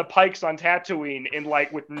leader of the Pikes on Tatooine in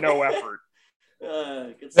like with no effort.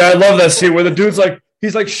 I love that scene where the dude's like,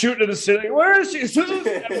 he's like shooting at the ceiling. Where is she?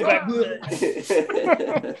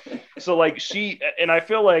 So like and I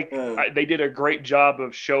feel like they did a great job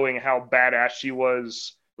of showing how badass she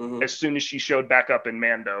was as soon as she showed back up in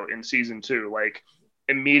Mando in season 2. Like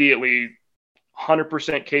immediately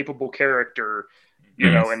 100% capable character, you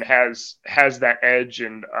know, and has that edge.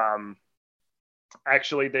 And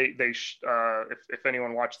actually they if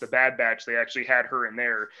anyone watched the Bad Batch, they actually had her in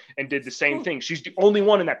there and did the same thing. She's the only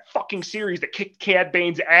one in that fucking series that kicked Cad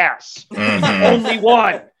Bane's ass. Only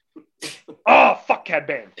one. Oh, fuck Cad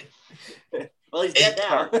Bane. Well, he's dead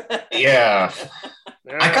now. Yeah.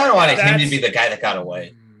 I kind of wanted him to be the guy that got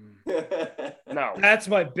away. No. That's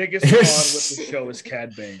my biggest con with the show is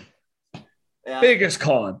Cad Bane. Yeah. Biggest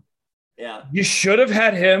con. Yeah. You should have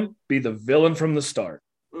had him be the villain from the start.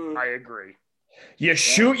 I agree. You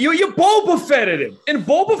Boba Fetted him. In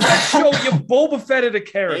Boba Fett's show, you Boba Fetted a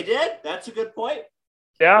character. They did? That's a good point.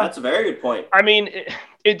 Yeah. That's a very good point. I mean,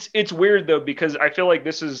 it's weird though, because I feel like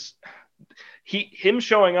this is him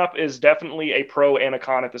showing up is definitely a pro and a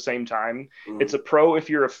con at the same time. It's a pro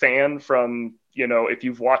if you're a fan from, you know, if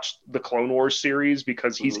you've watched the Clone Wars series,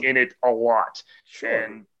 because he's in it a lot. Sure.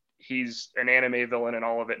 And he's an anime villain and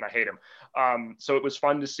all of it, and I hate him. So it was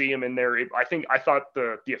fun to see him in there. I thought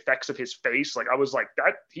the effects of his face, like I was like,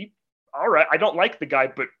 all right, I don't like the guy,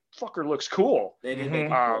 but fucker looks cool. They did make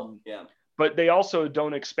it cool. Yeah. But they also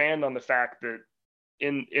don't expand on the fact that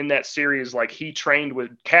in that series, like he trained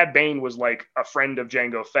with Cad Bane was like a friend of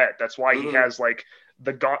Jango Fett. That's why he has like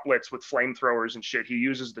the gauntlets with flamethrowers and shit. He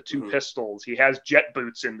uses the 2 pistols. He has jet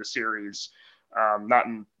boots in the series. Not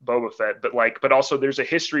in Boba Fett, but also there's a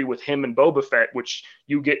history with him and Boba Fett, which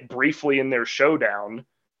you get briefly in their showdown.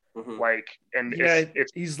 Like, and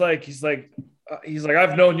he's like,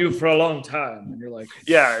 I've known you for a long time, and you're like,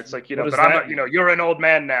 yeah, it's like, you know, but I'm not, you know, you're an old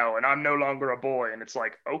man now, and I'm no longer a boy, and it's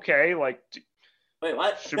like, okay, like, wait,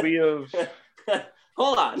 what? Should we have?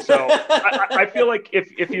 Hold on. So I feel like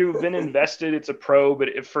if you've been invested, it's a pro, but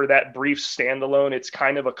if for that brief standalone, it's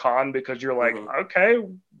kind of a con, because you're like, okay,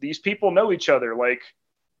 these people know each other, like,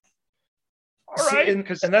 all right. And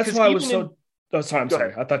that's why I was so. Oh, sorry, I'm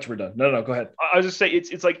sorry. I thought you were done. No, go ahead. I was just saying,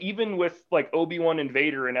 it's like, even with like Obi-Wan and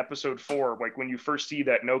Vader in episode 4, like when you first see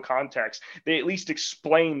that no context, they at least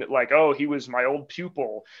explain that, like, oh, he was my old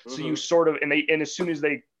pupil. So you sort of, and as soon as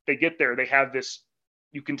they get there, they have this,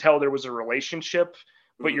 you can tell there was a relationship,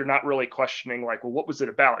 but you're not really questioning, like, well, what was it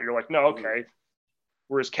about? You're like, no, okay.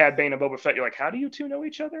 Whereas Cad Bane and Boba Fett, you're like, how do you two know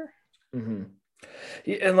each other?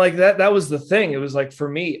 And like that was the thing. It was like, for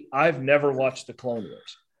me, I've never watched the Clone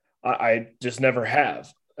Wars. I just never have.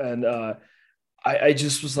 And I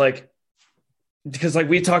just was like, because like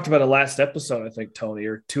we talked about a last episode, I think, Tony,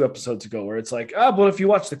 or 2 episodes ago, where it's like, but if you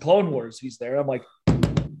watch the Clone Wars, he's there. I'm like,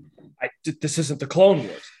 this isn't the Clone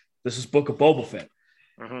Wars. This is Book of Boba Fett.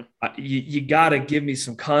 You got to give me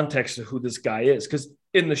some context of who this guy is. Because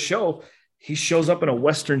in the show, he shows up in a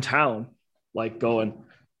Western town, like going,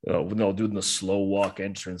 doing the slow walk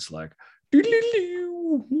entrance, like,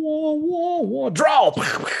 draw.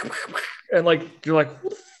 And like, you're like,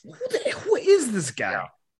 who is this guy?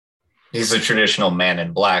 He's a traditional man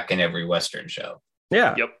in black in every Western show.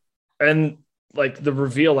 Yeah. Yep. And like the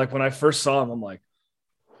reveal, like when I first saw him, I'm like,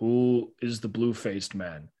 who is the blue-faced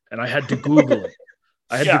man? And I had to Google it.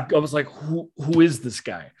 I was like, who is this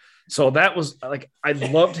guy? So that was like, I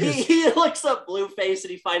loved his. He looks up Blueface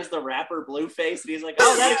and he finds the rapper Blueface and he's like,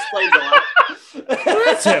 oh, that explains a lot.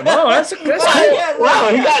 That's him. Oh, that's cool. Wow,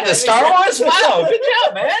 he got the Star Wars. Wow, good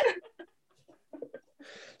job, man.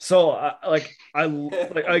 So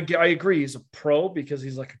I agree. He's a pro because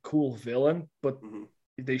he's like a cool villain, but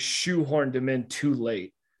they shoehorned him in too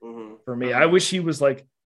late for me. I wish he was like,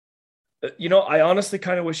 I honestly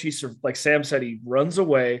kind of wish he, like Sam said, he runs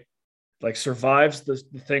away, like survives the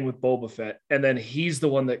thing with Boba Fett, and then he's the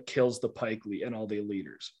one that kills the Pike and all the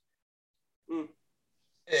leaders.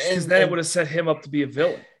 Because then it would have set him up to be a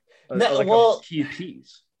villain, a key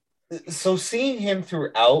piece. So seeing him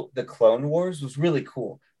throughout the Clone Wars was really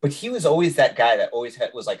cool, but he was always that guy that always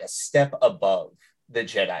was like a step above the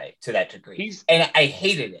Jedi to that degree. And I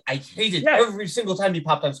hated it. I hated every single time he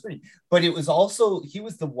popped on screen. But it was also, he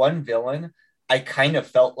was the one villain I kind of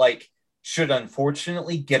felt like should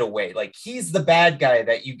unfortunately get away. Like he's the bad guy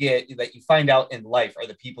that you find out in life are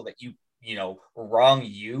the people that you know, wrong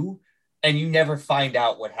you. and you never find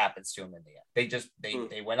out what happens to him in the end. They just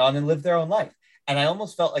they went on and lived their own life. And I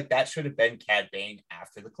almost felt like that should have been Cad Bane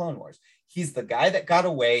after the Clone Wars. He's the guy that got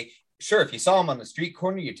away. Sure, if you saw him on the street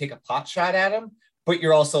corner, you take a pot shot at him, but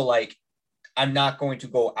you're also like, I'm not going to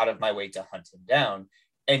go out of my way to hunt him down.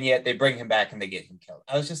 And yet they bring him back and they get him killed.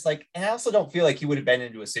 I was just like, and I also don't feel like he would have been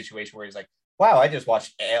into a situation where he's like, wow, I just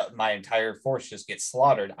watched my entire force just get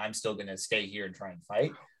slaughtered. I'm still going to stay here and try and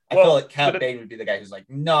fight. I feel like Cad Bane would be the guy who's like,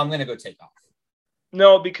 no, I'm going to go take off.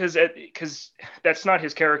 No, because that's not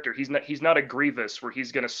his character. He's not a Grievous where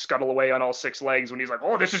he's going to scuttle away on all 6 legs when he's like,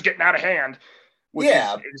 oh, this is getting out of hand. Which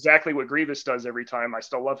is exactly what Grievous does every time. I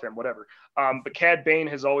still love him, whatever. But Cad Bane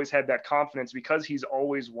has always had that confidence because he's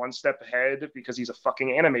always one step ahead because he's a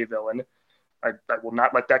fucking anime villain. I will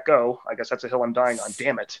not let that go. I guess that's a hill I'm dying on.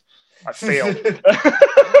 Damn it. I failed.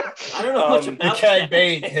 I don't know much about the Cad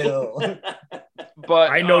Bane hill.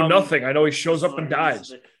 But I know nothing. I know he shows up and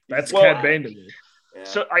dies. That's Cad Bane to me. Yeah.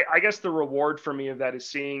 So I guess the reward for me of that is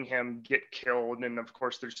seeing him get killed. And of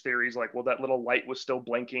course, there's theories like, well, that little light was still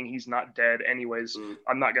blinking. He's not dead. Anyways,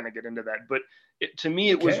 I'm not going to get into that. But to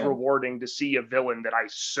me, it was rewarding to see a villain that I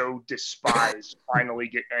so despise finally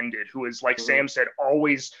get ended, who is, like Sam said,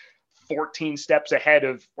 always 14 steps ahead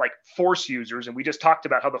of like Force users. And we just talked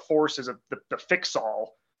about how the Force is the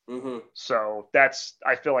fix-all. So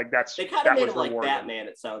I feel like they kind of made him like Batman.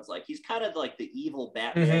 It sounds like he's kind of like the evil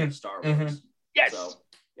Batman of Star Wars. Yes. So,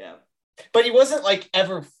 yeah. But he wasn't like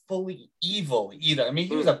ever fully evil either. I mean,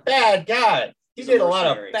 he was a bad guy. He did a lot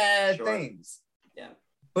of bad things. Yeah.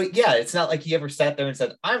 But yeah, it's not like he ever sat there and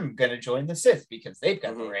said, I'm going to join the Sith because they've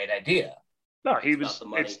got the right idea. No,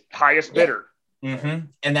 it's highest bidder. And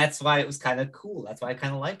that's why it was kind of cool. That's why I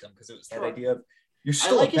kind of liked him, because it was that idea of, you're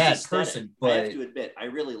still a bad person, but I have to admit, I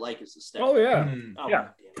really like his aesthetic. Oh, yeah. Yeah.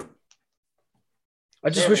 I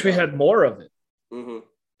just wish we had more of it.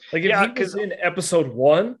 Like if he was in episode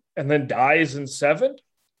 1 and then dies in 7,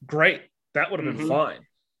 great. That would have been fine.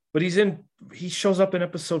 But he shows up in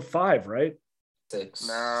episode 5, right? 6.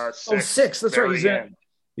 Nah, 6. Oh, 6. That's right.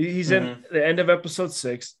 He's in the end of episode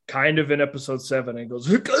 6, kind of in episode 7, and goes,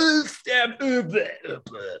 stab.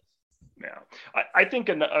 Yeah. I think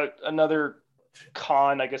another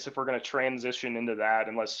con, I guess, if we're going to transition into that,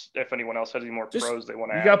 if anyone else has any more pros they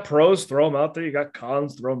want to add. You got pros, throw them out there. You got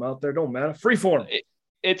cons, throw them out there. Don't matter. Freeform.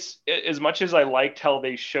 It's as much as I liked how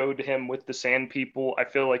they showed him with the Sand People, I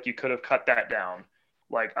feel like you could have cut that down.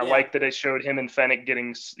 Like, I like that they showed him and Fennec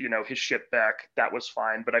getting, his ship back. That was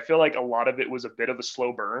fine. But I feel like a lot of it was a bit of a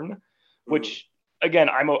slow burn, which, again,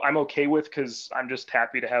 I'm okay with because I'm just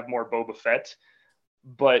happy to have more Boba Fett.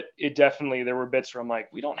 But it definitely, there were bits where I'm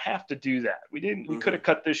like, we don't have to do that. We could have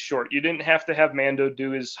cut this short. You didn't have to have Mando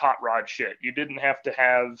do his hot rod shit. You didn't have to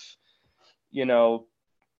have,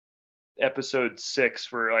 episode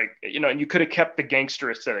 6 where and you could have kept the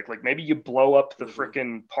gangster aesthetic. Like maybe you blow up the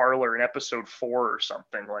freaking parlor in episode 4 or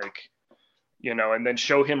something, and then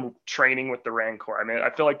show him training with the Rancor. I mean,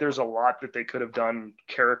 I feel like there's a lot that they could have done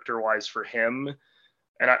character wise for him.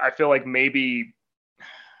 And I feel like maybe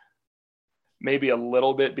a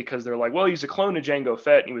little bit because they're like, well, he's a clone of Jango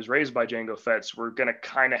Fett and he was raised by Jango Fett. So we're going to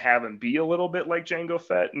kind of have him be a little bit like Jango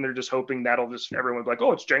Fett. And they're just hoping that'll just, everyone will be like,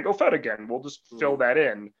 oh, it's Jango Fett again. We'll just fill that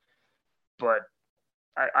in. But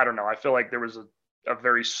I don't know. I feel like there was a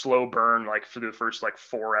very slow burn, for the first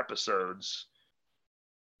 4 episodes.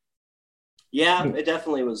 Yeah, it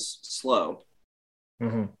definitely was slow.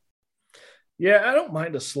 Yeah, I don't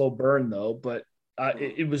mind a slow burn though, but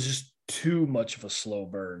it was just too much of a slow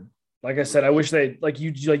burn. Like I said, I wish they, like you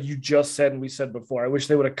just said and we said before, I wish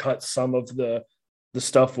they would have cut some of the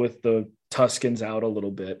stuff with the Tuskens out a little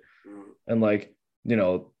bit, and a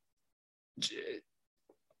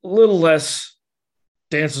little less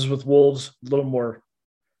Dances with Wolves, a little more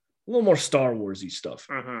Star Wars-y stuff.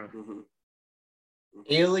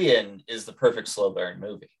 Alien is the perfect slow burn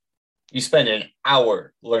movie. You spend an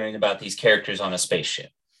hour learning about these characters on a spaceship.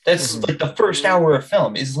 That's like the first hour of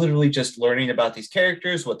film is literally just learning about these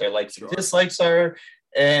characters, what their likes and dislikes are,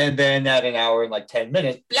 and then at an hour and 10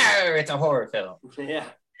 minutes, blah, it's a horror film. Yeah.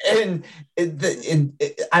 And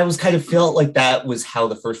I was kind of felt like that was how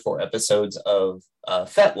the first 4 episodes of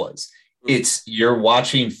Fett was. It's you're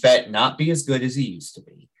watching Fett not be as good as he used to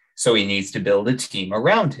be. So he needs to build a team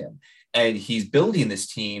around him. And he's building this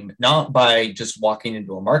team not by just walking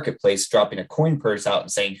into a marketplace, dropping a coin purse out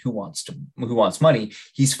and saying who wants money.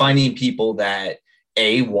 He's finding people that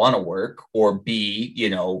A, want to work, or B,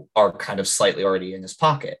 are kind of slightly already in his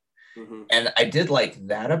pocket. And I did like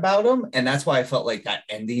that about him. And that's why I felt like that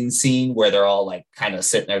ending scene where they're all kind of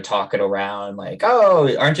sitting there talking around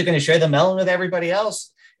oh, aren't you going to share the melon with everybody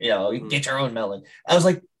else? Get your own melon. I was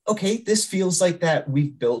like, okay, this feels like that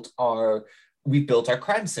we've built our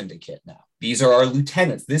crime syndicate now. These are our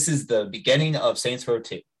lieutenants. This is the beginning of Saints Row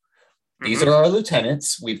 2. These are our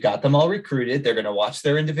lieutenants. We've got them all recruited. They're going to watch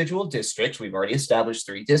their individual districts. We've already established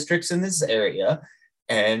 3 districts in this area.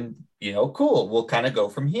 And, cool. We'll kind of go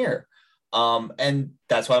from here. And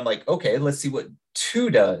that's why I'm like, okay, let's see what 2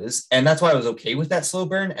 does. And that's why I was okay with that slow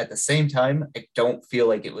burn. At the same time, I don't feel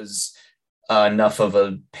like it was enough of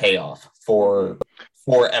a payoff for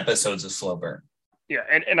 4 episodes of slow burn. Yeah,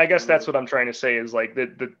 and I guess that's what I'm trying to say is like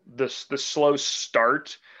the slow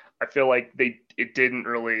start. I feel like it didn't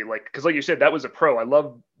really because like you said, that was a pro. I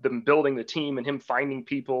love them building the team and him finding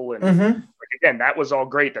people and again, that was all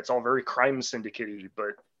great. That's all very crime syndicate-y,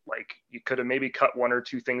 but like you could have maybe cut 1 or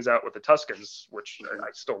 2 things out with the Tuscans, which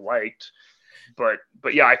I still liked. But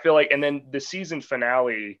yeah, I feel like, and then the season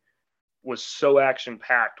finale was so action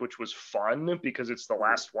packed, which was fun because it's the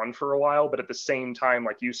last one for a while. But at the same time,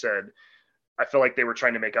 like you said, I feel like they were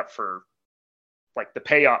trying to make up for like the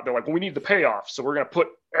payoff. They're like, well, we need the payoff, so we're going to put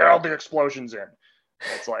all the explosions in. And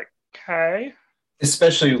it's like, okay.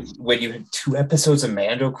 Especially when you had 2 episodes of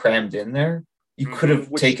Mando crammed in there, you could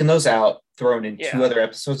have taken those out, thrown in 2 other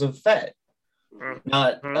episodes of Fett.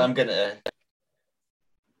 I'm going to.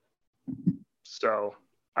 So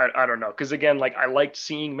I don't know. Because again, like I liked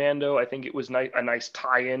seeing Mando. I think it was a nice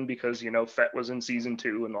tie-in because, Fett was in season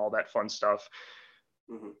 2 and all that fun stuff.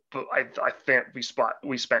 But I think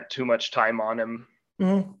we spent too much time on him,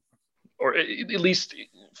 or at least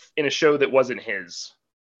in a show that wasn't his.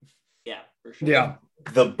 Yeah, for sure. Yeah,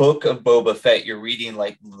 the book of Boba Fett, you're reading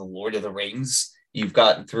like the Lord of the Rings. You've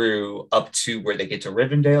gotten through up to where they get to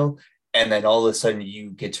Rivendell, and then all of a sudden you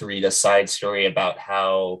get to read a side story about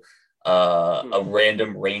how a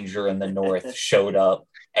random ranger in the north showed up.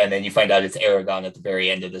 And then you find out it's Aragon at the very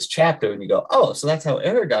end of this chapter, and you go, oh, so that's how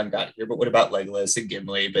Aragon got here. But what about Legolas and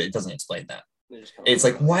Gimli? But it doesn't explain that. It's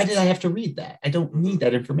like, why did I have to read that? I don't need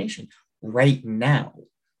that information right now.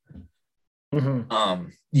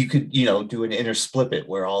 You could, do an inner split it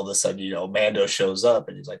where all of a sudden, Mando shows up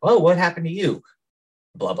and he's like, oh, what happened to you?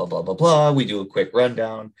 Blah, blah, blah, blah, blah. We do a quick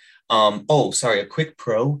rundown. A quick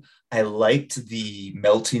pro. I liked the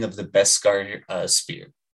melting of the Beskar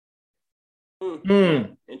spear.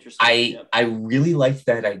 Interesting. I really liked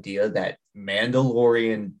that idea that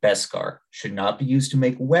Mandalorian Beskar should not be used to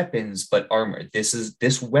make weapons, but armor.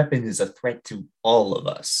 This weapon is a threat to all of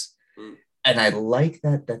us. And I like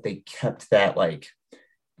that they kept that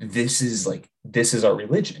this is our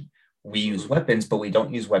religion. We use weapons, but we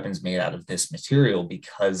don't use weapons made out of this material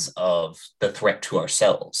because of the threat to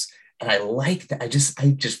ourselves. And I like that. I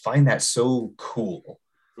just find that so cool.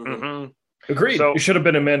 Agreed. So, it should have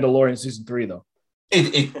been in Mandalorian season 3, though.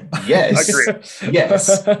 Yes,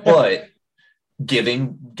 yes. But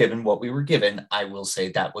given what we were given, I will say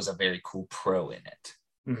that was a very cool pro in it.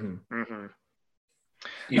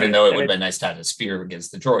 Even though it would have been nice to have a spear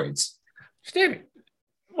against the droids. Stevie.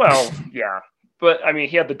 Well, yeah, but I mean,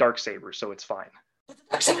 he had the Darksaber, so it's fine. But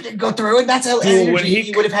the Darksaber didn't go through, and that's how he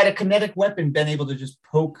would have had a kinetic weapon, been able to just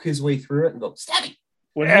poke his way through it and go, stabby.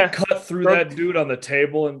 When he cut through that dude on the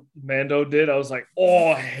table and Mando did, I was like,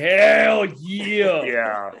 oh, hell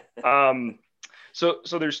yeah. Yeah. So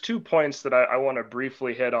there's 2 points that I want to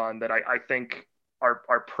briefly hit on that I think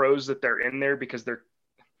are pros that they're in there because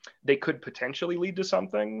they could potentially lead to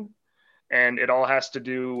something. And it all has to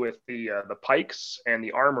do with the Pikes and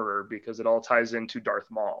the Armorer because it all ties into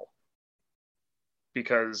Darth Maul.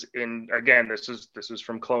 Because this is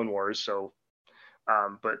from Clone Wars, so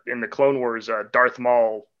but in the Clone Wars, Darth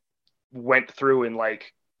Maul went through and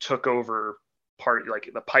took over part,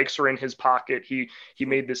 the Pikes are in his pocket. He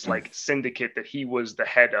made this syndicate that he was the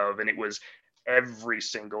head of, and it was every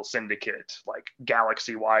single syndicate,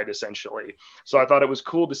 galaxy wide essentially. So I thought it was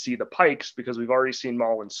cool to see the Pikes because we've already seen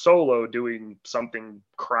Maul and Solo doing something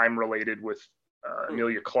crime related with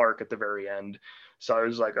Emilia Clarke at the very end. So I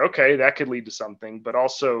was like, okay, that could lead to something. But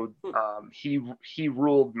also, he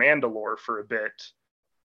ruled Mandalore for a bit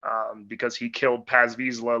because he killed Paz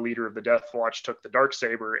Vizsla, leader of the Death Watch, took the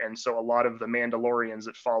Darksaber. And so a lot of the Mandalorians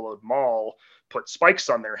that followed Maul put spikes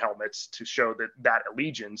on their helmets to show that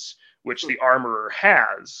allegiance, which the Armorer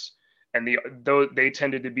has. And they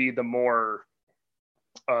tended to be the more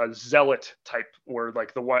zealot type, or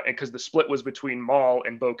the one, because the split was between Maul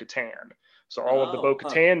and Bo-Katan. So all of the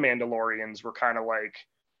Bo-Katan Mandalorians were kind of like,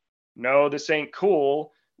 no, this ain't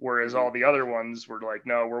cool. Whereas all the other ones were like,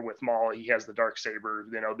 no, we're with Maul. He has the Darksaber.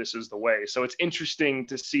 This is the way. So it's interesting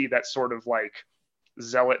to see that sort of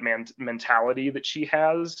zealot mentality that she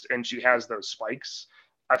has, and she has those spikes.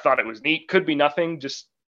 I thought it was neat. Could be nothing, just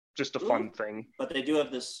just a fun thing. But they do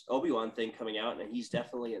have this Obi-Wan thing coming out, and he's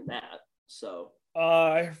definitely in that. So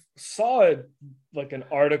I saw like an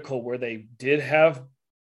article where they did have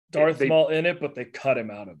Darth Maul in it, but they cut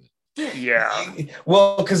him out of it. Yeah.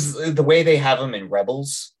 Well, because the way they have him in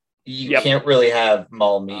Rebels, you can't really have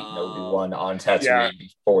Maul meet Obi-Wan on Tatooine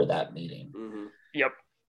before that meeting. Mm-hmm. Yep.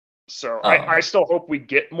 So I still hope we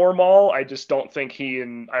get more Maul. I just don't think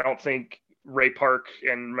I don't think Ray Park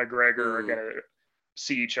and McGregor are gonna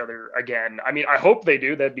see each other again. I mean, I hope they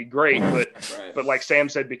do. That'd be great. But like Sam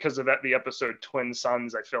said, because of the episode Twin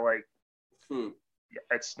Sons, I feel like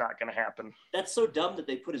it's not gonna happen. That's so dumb that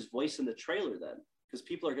they put his voice in the trailer then, because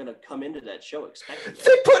people are gonna come into that show expecting that.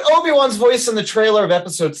 They put Obi-Wan's voice in the trailer of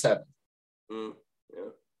episode 7.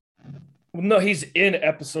 No, he's in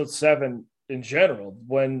episode 7 in general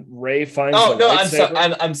when Rey finds.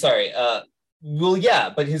 I'm sorry. Well,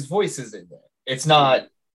 yeah, but his voice is in there. It's not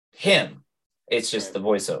him. It's just the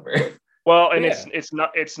voiceover. Well, and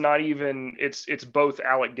it's both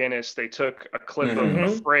Alec Guinness. They took a clip of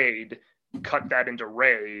Afraid, cut that into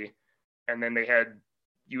Rey, and then they had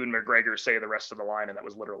Ewan McGregor say the rest of the line, and that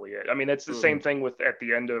was literally it. I mean, it's the same thing with at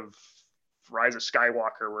the end of Rise of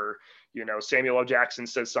Skywalker, where Samuel L. Jackson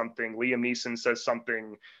says something, Liam Neeson says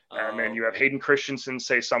something, and then you have Hayden Christensen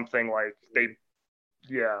say something. Like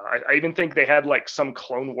I even think they had like some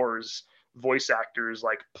Clone Wars voice actors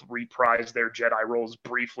like reprise their Jedi roles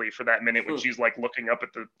briefly for that minute when she's like looking up at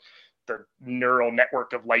the neural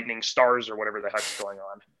network of lightning stars or whatever the heck's going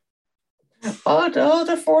on. Oh no,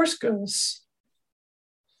 the Force Ghosts.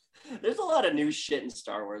 There's a lot of new shit in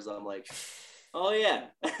Star Wars. I'm like, oh yeah.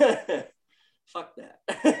 Fuck that.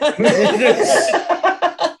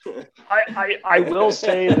 I will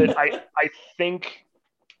say that I think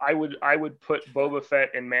I would put Boba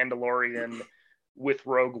Fett and Mandalorian with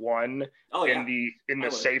Rogue One in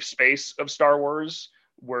the safe space of Star Wars,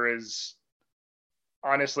 whereas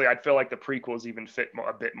honestly I feel like the prequels even fit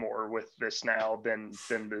a bit more with this now than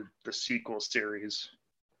the sequel series.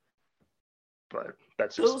 But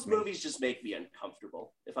that's just those movies just make me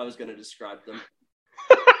uncomfortable if I was going to describe them.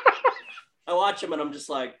 I watch them and I'm just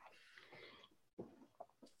like, what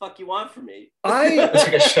the fuck you want from me? It's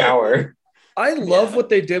like a shower. I love what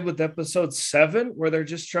they did with episode 7, where they're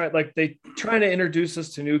just trying to introduce us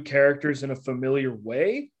to new characters in a familiar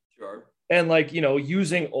way. Sure. And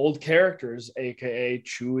using old characters, aka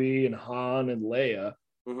Chewie and Han and Leia.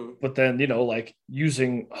 Mm-hmm. But then,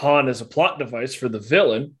 using Han as a plot device for the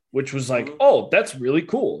villain, which was like, oh, that's really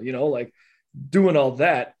cool, doing all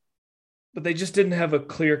that. But they just didn't have a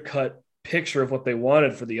clear-cut picture of what they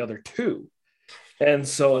wanted for the other two. And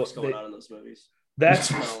so what's going on in those movies?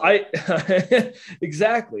 That's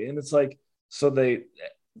exactly. And it's like, so they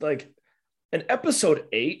an episode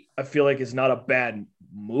 8, I feel like is not a bad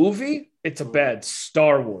movie. It's a bad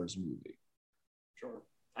Star Wars movie. Sure.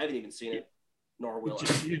 I haven't even seen it, nor will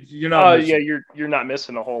I. You're not. You're not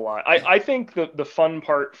missing a whole lot. I think the fun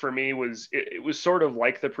part for me was it was sort of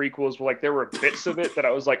like the prequels, where like there were bits of it that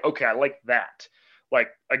I was like, okay, I like that. Like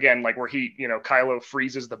again, like where he, Kylo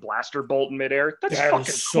freezes the blaster bolt in midair. That's fucking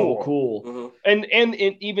so cool. Mm-hmm. And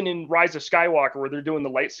even in Rise of Skywalker, where they're doing the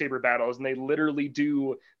lightsaber battles, and they literally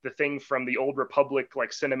do the thing from the Old Republic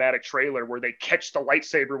like cinematic trailer where they catch the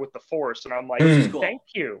lightsaber with the Force, and I'm like, thank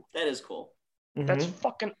you. That is cool. That's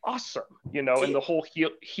fucking awesome, and the whole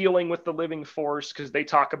healing with the living Force, because they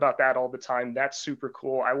talk about that all the time. That's super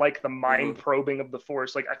cool. I like the mind probing of the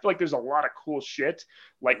Force. Like I feel like there's a lot of cool shit,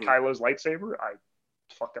 like Kylo's lightsaber. I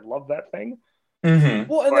fucking love that thing.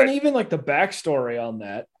 Well, and then even like the backstory on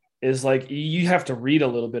that is like you have to read a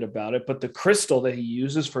little bit about it, but the crystal that he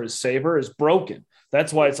uses for his saber is broken.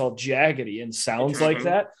 That's why it's all jaggedy and sounds like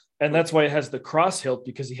that, and that's why it has the cross hilt,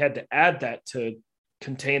 because he had to add that to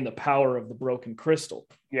contain the power of the broken crystal.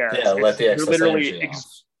 Let the excess literally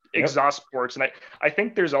exhaust ports. And I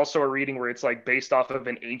think there's also a reading where it's like based off of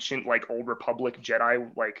an ancient like Old Republic Jedi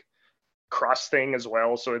like cross thing as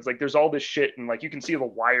well. So it's like there's all this shit, and like you can see the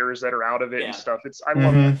wires that are out of it and stuff. I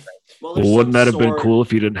love that thing. Well, wouldn't that have been cool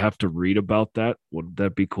if you didn't have to read about that? Wouldn't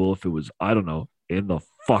that be cool if it was, I don't know, in the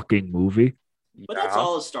fucking movie? But that's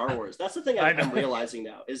all of Star Wars. That's the thing I'm realizing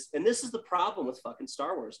now and this is the problem with fucking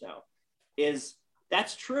Star Wars now, is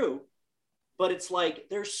that's true, but it's like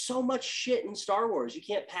there's so much shit in Star Wars, you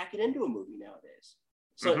can't pack it into a movie nowadays.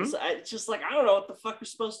 So it's just like, I don't know what the fuck we're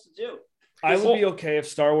supposed to do. I would be okay if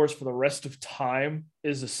Star Wars for the rest of time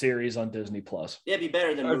is a series on Disney Plus. Yeah, it'd be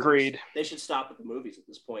better than Agreed. Movies. They should stop with the movies at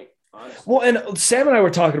this point, honestly. Well, and Sam and I were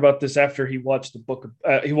talking about this after he watched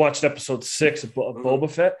he watched episode 6 of Boba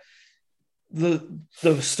Fett.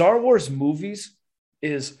 The Star Wars movies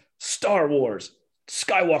is Star Wars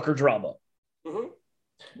Skywalker drama.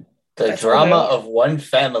 The That's all drama they are. of one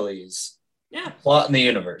family's plot in the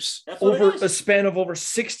universe. That's what Over it a is. span of over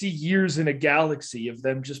 60 years in a galaxy of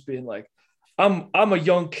them just being like, I'm a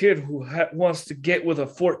young kid who wants to get with a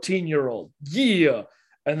 14-year-old. Yeah.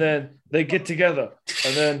 And then they get together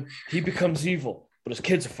and then he becomes evil, but his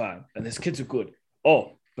kids are fine and his kids are good.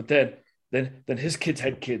 Oh, but then his kids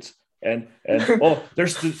had kids and oh,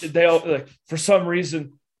 they all like, for some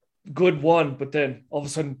reason good won, but then all of a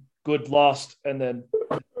sudden good lost, and then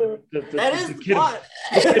the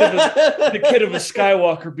kid of a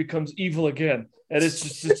Skywalker becomes evil again, and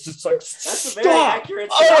it's just like That's a stop. very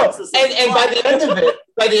accurate synopsis. And by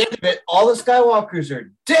the end of it, all the Skywalkers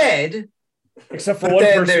are dead. Except for But one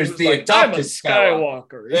then person there's who's the like, I'm a adopted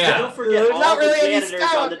Skywalker. Yeah. Don't forget There's all not the really any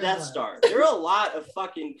janitors on the Skywalkers Death left. Star. There are a lot of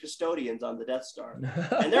fucking custodians on the Death Star,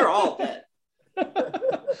 and they're all dead.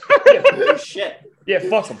 Shit. Yeah,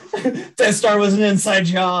 fuck them. Death Star was an inside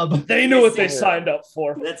job. They knew what they signed up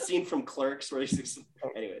for. That scene from Clerks where he's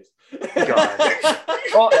anyways. God.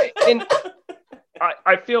 Well, and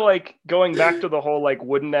I feel like going back to the whole, like,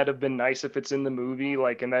 wouldn't that have been nice if it's in the movie?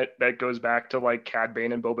 Like, and that goes back to like Cad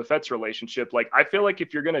Bane and Boba Fett's relationship. Like, I feel like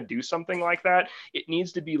if you're going to do something like that, it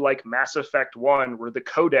needs to be like Mass Effect 1, where the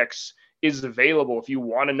codex is available. If you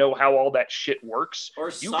want to know how all that shit works, Or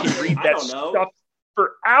you something. can read I that don't know. stuff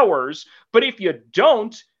for hours. But if you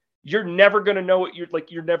don't, you're never going to know what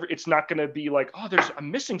it's not going to be like, oh,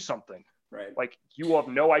 I'm missing something. Right. Like, you will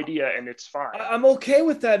have no idea, and it's fine. I'm okay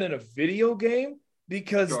with that in a video game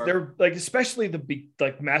because Sure. they're like, especially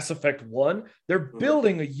like Mass Effect 1, they're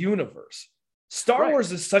building a universe. Star Right.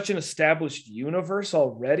 Wars is such an established universe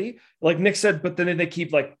already. Like Nick said, but then they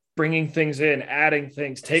keep like bringing things in, adding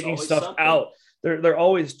things, taking always stuff something. out. They're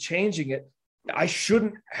always changing it. I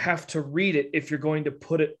shouldn't have to read it if you're going to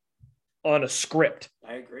put it on a script.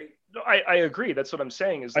 I agree. No, I agree. That's what I'm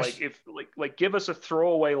saying is like, if like give us a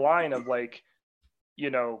throwaway line of like,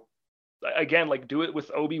 again, like do it with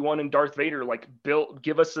Obi-Wan and Darth Vader, like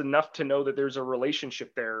give us enough to know that there's a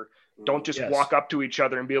relationship there. Don't just walk up to each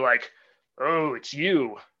other and be like, oh, it's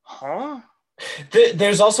you. Huh?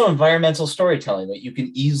 There's also environmental storytelling that you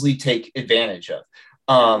can easily take advantage of.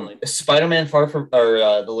 Spider-Man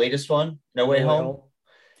the latest one, No Way Home.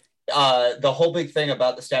 The whole big thing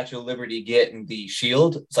about the Statue of Liberty getting the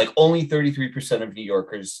shield, it's like only 33% of New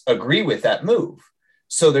Yorkers agree with that move.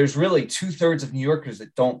 So there's really 2/3 of New Yorkers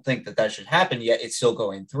that don't think that should happen, yet it's still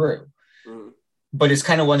going through. Mm-hmm. But it's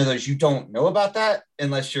kind of one of those, you don't know about that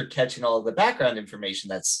unless you're catching all of the background information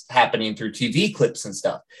that's happening through TV clips and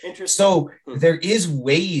stuff. Interesting. So there is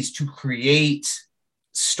ways to create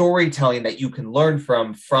storytelling that you can learn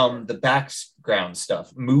from the background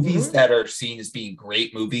stuff. Movies that are seen as being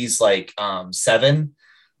great movies like Seven,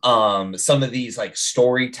 some of these like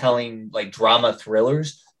storytelling, like drama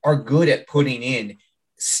thrillers are good at putting in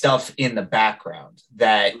stuff in the background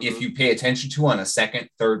that if you pay attention to on a second,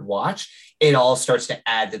 third watch, it all starts to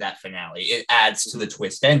add to that finale. It adds to the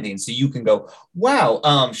twist ending. So you can go,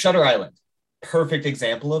 wow, Shutter Island, perfect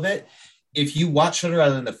example of it. If you watch Shutter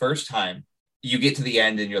Island the first time, you get to the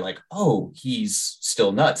end and you're like, oh, he's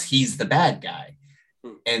still nuts. He's the bad guy.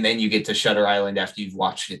 And then you get to Shutter Island after you've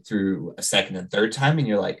watched it through a second and third time. And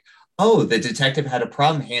you're like, oh, the detective had a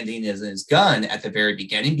problem handing his gun at the very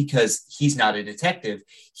beginning because he's not a detective.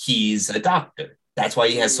 He's a doctor. That's why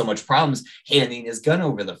he has so much problems handing his gun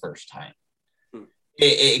over the first time.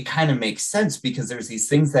 It kind of makes sense because there's these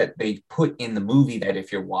things that they put in the movie that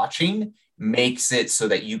if you're watching makes it so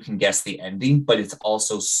that you can guess the ending, but it's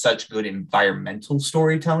also such good environmental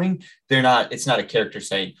storytelling. It's not a character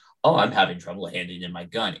saying, oh, I'm having trouble handing in my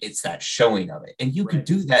gun. It's that showing of it. And you could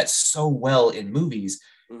do that so well in movies.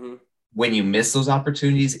 When you miss those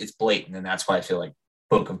opportunities, it's blatant. And that's why I feel like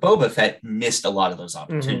Book of Boba Fett missed a lot of those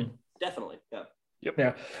opportunities. Definitely. Yeah. Yep.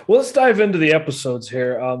 Yeah. Well, let's dive into the episodes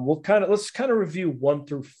here. Let's kind of review 1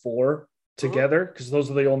 through 4 together because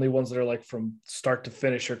those are the only ones that are like from start to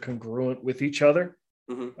finish are congruent with each other.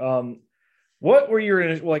 What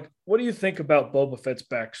do you think about Boba Fett's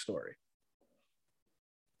backstory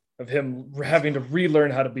of him having to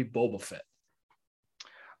relearn how to be Boba Fett?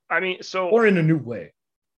 I mean, or in a new way.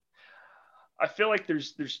 I feel like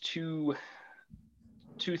there's two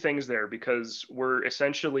things there because we're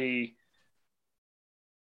essentially,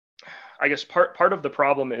 I guess part of the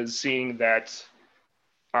problem is seeing that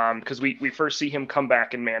because we first see him come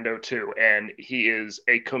back in Mando 2 and he is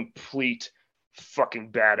a complete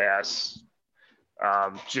fucking badass,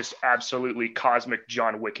 just absolutely cosmic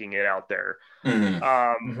John Wicking it out there. And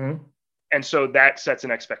so that sets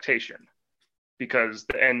an expectation because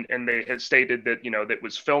and they had stated that that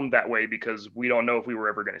was filmed that way because we don't know if we were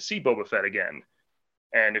ever going to see Boba Fett again.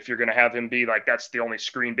 And if you're going to have him be like, that's the only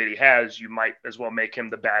screen bit he has, you might as well make him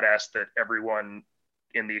the badass that everyone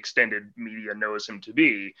in the extended media knows him to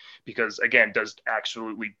be, because again, does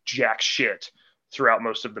absolutely jack shit throughout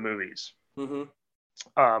most of the movies.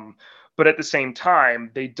 But at the same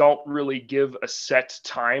time, they don't really give a set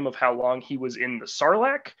time of how long he was in the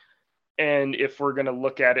Sarlacc. And if we're going to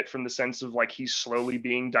look at it from the sense of like he's slowly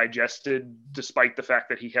being digested, despite the fact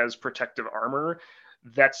that he has protective armor,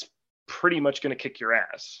 that's pretty much going to kick your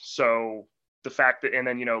ass. So the fact that, and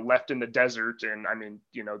then, left in the desert, and I mean,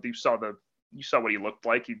 you saw what he looked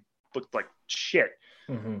like. He looked like shit.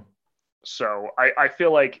 So I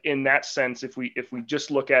feel like in that sense, if we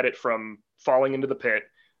just look at it from falling into the pit,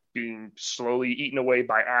 being slowly eaten away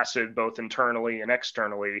by acid, both internally and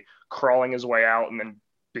externally, crawling his way out, and then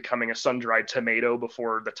becoming a sun-dried tomato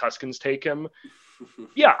before the Tuskens take him.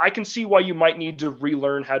 Yeah, I can see why you might need to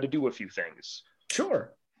relearn how to do a few things.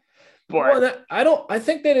 Sure. But I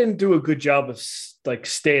think they didn't do a good job of like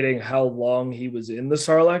stating how long he was in the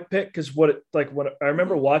Sarlacc pit, because when I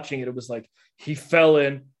remember watching it, it was like he fell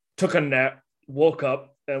in, took a nap, woke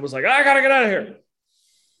up, and was like, I gotta get out of here.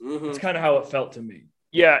 That's kind of how it felt to me.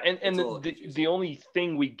 Yeah, and the only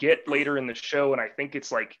thing we get later in the show, and I think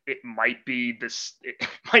it's like it might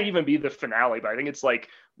even be the finale, but I think it's like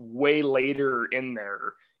way later in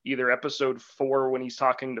there, either episode 4 when he's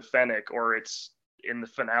talking to Fennec, or it's in the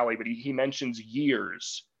finale, but he mentions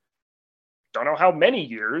years. Don't know how many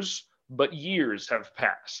years, but years have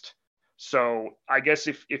passed. So I guess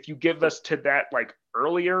if you give us to that like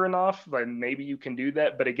earlier enough, then maybe you can do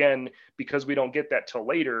that. But again, because we don't get that till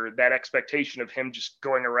later, that expectation of him just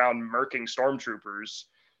going around murking stormtroopers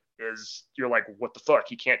is, you're like, what the fuck?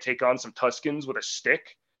 He can't take on some Tuskens with a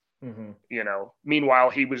stick?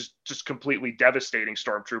 Meanwhile, he was just completely devastating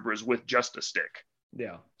stormtroopers with just a stick.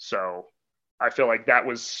 Yeah. So I feel like that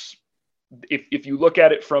was, if you look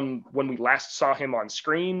at it from when we last saw him on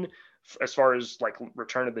screen, as far as like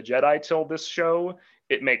Return of the Jedi till this show,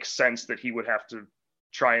 it makes sense that he would have to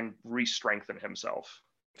try and re-strengthen himself.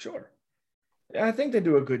 Sure. Yeah, I think they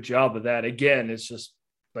do a good job of that. Again, it's just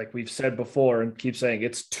like we've said before and keep saying,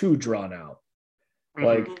 it's too drawn out.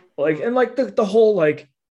 Like the whole like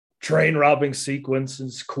train robbing sequence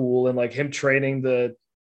is cool, and like him training the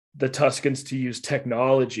Tuskens to use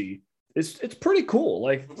technology. It's pretty cool.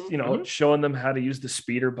 Like, showing them how to use the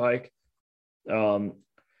speeder bike.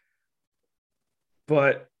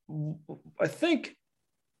 But I think,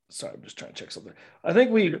 sorry, I'm just trying to check something. I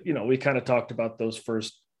think we kind of talked about those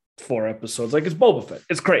first 4 episodes. Like, it's Boba Fett.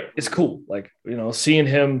 It's great. It's cool. Like, seeing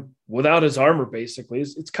him without his armor basically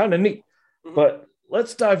it's kind of neat. But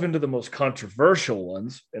let's dive into the most controversial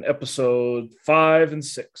ones in episode 5 and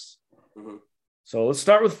 6. So let's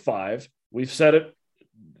start with 5. We've said it.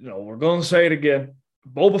 We're going to say it again.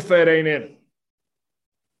 Boba Fett ain't in it.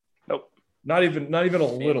 Nope. Not even a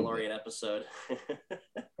little Mandalorian episode.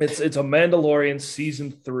 It's a Mandalorian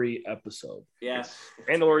season 3 episode. Yeah.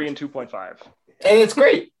 Mandalorian 2.5. And it's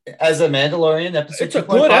great. As a Mandalorian episode, it's a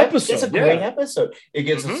good episode. It's a great episode. It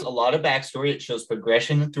gives us a lot of backstory. It shows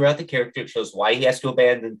progression throughout the character. It shows why he has to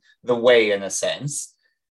abandon the way, in a sense.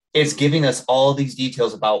 It's giving us all these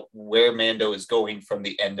details about where Mando is going from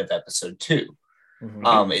the end of episode 2.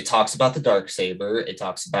 It talks about the Darksaber. It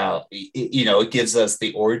talks about, it gives us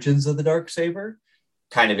the origins of the Darksaber,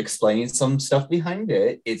 kind of explaining some stuff behind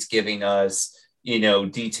it. It's giving us,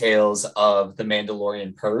 details of the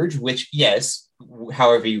Mandalorian Purge, which, yes,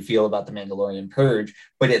 however you feel about the Mandalorian Purge,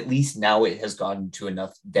 but at least now it has gone to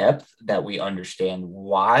enough depth that we understand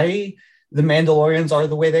why the Mandalorians are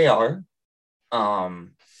the way they are.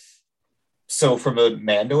 So from a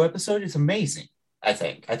Mando episode, it's amazing. I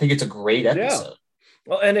think it's a great episode. Yeah.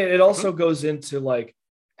 Well, and it also goes into like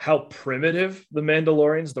how primitive the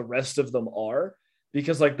Mandalorians, the rest of them are,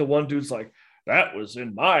 because like the one dude's like, that was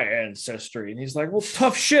in my ancestry. And he's like, well,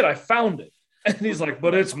 tough shit. I found it. And he's like,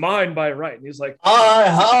 but it's mine by right. And he's like, I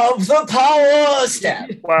have the power step.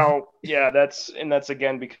 Well, yeah, that's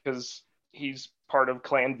again, because he's part of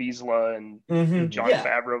Clan Vizsla, and Jon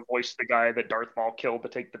Favreau voiced the guy that Darth Maul killed to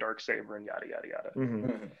take the Darksaber, and yada, yada,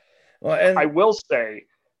 yada. Well, and I will say,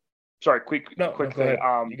 sorry, quick thing.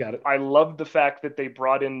 You got it. I love the fact that they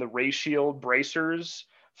brought in the ray shield bracers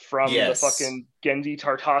from the fucking Genji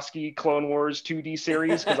Tartakovsky Clone Wars 2D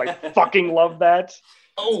series, because I fucking love that.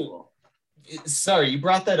 Oh, sorry, you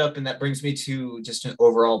brought that up, and that brings me to just an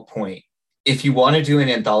overall point. If you want to do an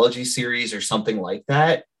anthology series or something like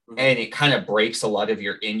that, and it kind of breaks a lot of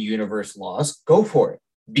your in-universe laws, go for it.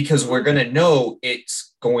 because we're going to know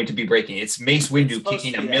it's going to be breaking. It's Mace Windu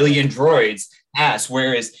kicking a million droids ass,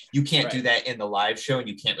 whereas you can't do that in the live show, and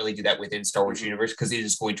you can't really do that within Star Wars universe because it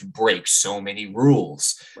is going to break so many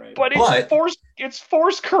rules. Right. But it's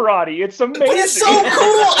force karate. It's amazing. But it's so cool.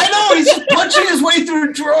 I know, he's just punching his way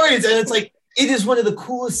through droids, and it's like, it is one of the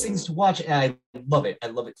coolest things to watch, and I love it. I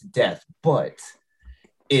love it to death. But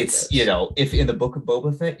it's, if in the Book of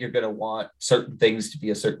Boba Fett, you're going to want certain things to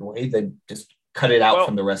be a certain way, then just cut it out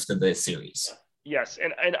from the rest of the series. Yes,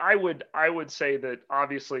 and I would say that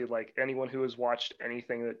obviously, like anyone who has watched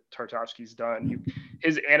anything that Tartakovsky's done,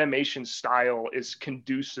 his animation style is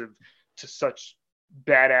conducive to such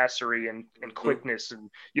badassery and quickness, and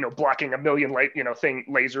blocking a million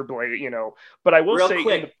laser blade, But I will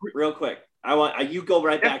real quick, I want you go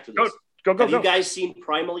right back to this. Go. Have you guys seen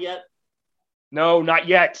Primal yet? No, not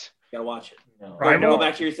yet. Gotta watch it. No. Primal. Go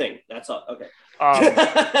back to your thing. That's all. Okay.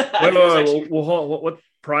 What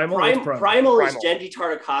Primal? Primal is Genji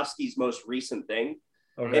Tartakovsky's most recent thing.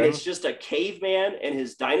 Okay. And it's just a caveman and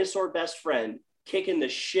his dinosaur best friend kicking the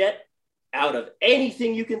shit out of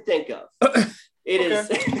anything you can think of. It is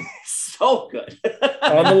so good.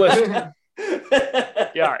 On the list.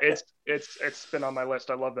 Yeah, it's been on my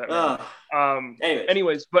list. I love that.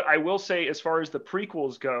 Anyways, but I will say, as far as the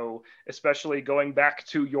prequels go, especially going back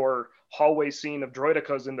to your hallway scene of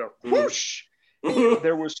droidicas in the whoosh,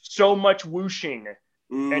 there was so much whooshing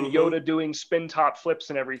and Yoda doing spin top flips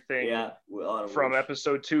and everything from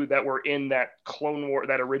episode 2 that were in that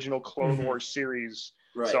original Clone Wars series.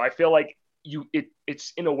 Right. So I feel like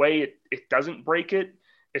it's in a way it doesn't break it.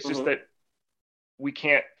 It's just that you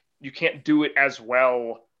can't do it as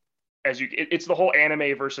well as it's the whole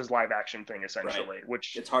anime versus live action thing, essentially,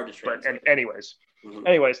 which it's hard to translate. But anyways,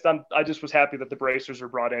 I just was happy that the bracers were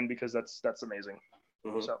brought in, because that's amazing.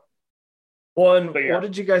 So. Well, what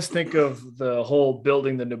did you guys think of the whole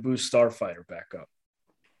building the Naboo starfighter back up?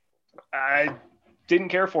 I didn't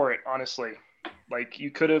care for it, honestly. Like,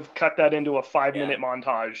 you could have cut that into a 5-minute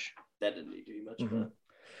montage. That didn't need to be much of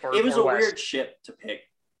it. It was a weird ship to pick.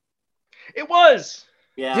 It was.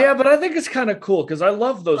 Yeah, but I think it's kind of cool because I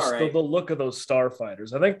love those the look of those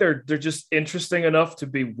starfighters. I think they're just interesting enough to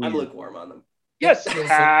be weird. I'm lukewarm on them. Yes.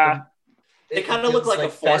 They kind of look like a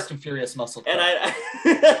Fast and Furious muscle car. And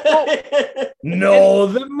they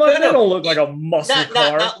don't look like a muscle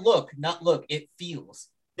car. Not look. It feels.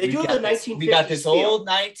 They do the 1950s. We got this old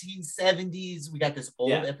 1970s. We got this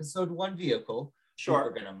old Episode 1 vehicle. Sure.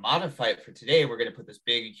 We're going to modify it for today. We're going to put this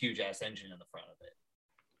big, huge ass engine in the front of it.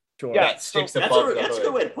 Sure. Yeah, that sticks above that's a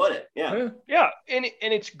good way to put it. Yeah, and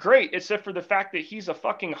it's great, except for the fact that he's a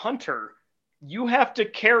fucking hunter. You have to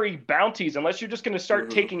carry bounties unless you're just going to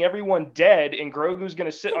start taking everyone dead, and Grogu's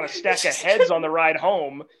going to sit on a stack of heads on the ride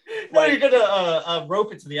home. No, you're going to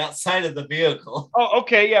rope it to the outside of the vehicle. Oh,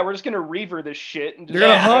 okay, yeah, we're just going to reaver this shit. And you're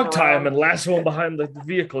going to hog tie him and lasso him behind the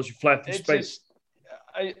vehicle as you fly through space.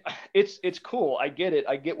 It's cool. I get it.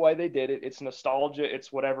 I get why they did it. It's nostalgia.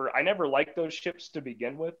 It's whatever. I never liked those ships to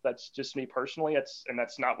begin with. That's just me personally.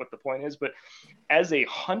 That's not what the point is. But as a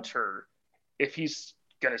hunter, if he's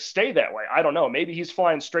gonna stay that way, I don't know. Maybe he's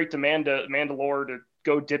flying straight to Mandalore to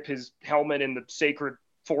go dip his helmet in the sacred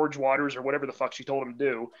forge waters or whatever the fuck she told him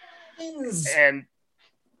to do.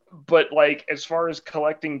 But like, as far as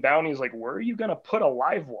collecting bounties, like, where are you gonna put a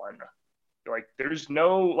live one? Like, there's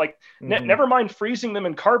no like never mind freezing them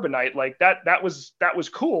in carbonite, like that was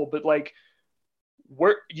cool, but like,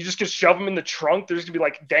 where you just gonna shove them in the trunk? There's gonna be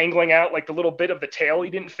like dangling out like the little bit of the tail he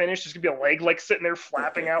didn't finish. There's gonna be a leg like sitting there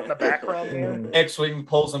flapping out in the background there. X-Wing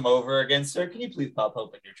pulls him over again. Sir, can you please pop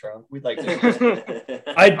open your trunk? We'd like to.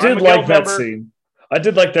 I did like that scene. I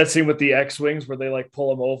did like that scene with the X-Wings where they like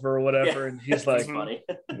pull him over or whatever, and he's like, funny.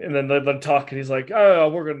 And then they're talking. He's like, "Oh,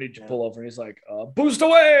 we're gonna need you to pull over." And he's like, "Boost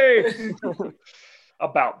away!"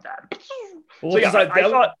 About that. Well, so yeah, I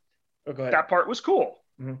thought go ahead. That part was cool.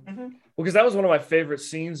 Well, because that was one of my favorite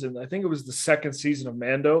scenes, and I think it was the second season of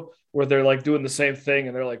Mando where they're like doing the same thing,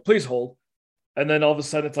 and they're like, "Please hold," and then all of a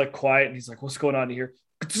sudden it's like quiet, and he's like, "What's going on here?"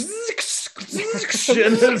 And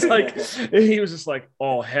it's like, and he was just like,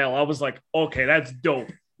 "Oh hell!" I was like, "Okay, that's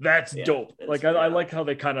dope. That's dope." Like I like how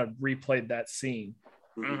they kind of replayed that scene.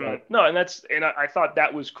 No, and I thought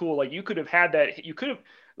that was cool. Like, you could have had that. You could have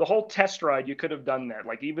the whole test ride. You could have done that.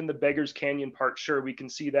 Like, even the Beggar's Canyon part. Sure, we can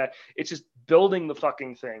see that. It's just building the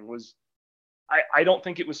fucking thing was. I don't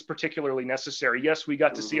think it was particularly necessary. Yes, we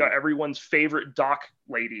got to see everyone's favorite dock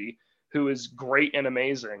lady who is great and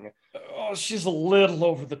amazing. Oh, she's a little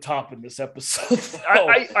over the top in this episode.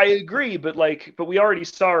 I agree, but we already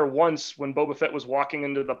saw her once when Boba Fett was walking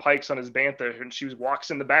into the Pikes on his bantha, and she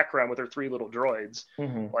walks in the background with her 3 little droids.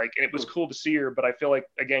 Mm-hmm. And it was cool to see her, but I feel like,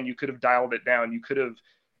 again, you could have dialed it down. You could have,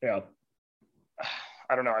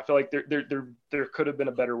 I don't know. I feel like there could have been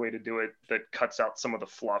a better way to do it that cuts out some of the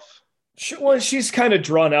fluff. Well, she's kind of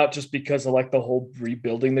drawn out just because of like the whole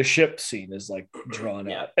rebuilding the ship scene is like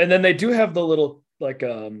drawn out. And then they do have the little like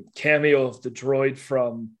cameo of the droid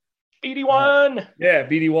from BD1.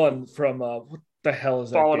 BD1 from what the hell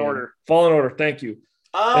is that? Fallen Order. Fallen Order. Thank you.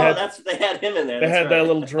 Oh, they had him in there. They had that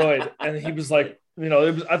little droid, and he was like,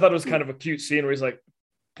 I thought it was kind of a cute scene where he's like,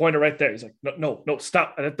 pointed right there. He's like, no,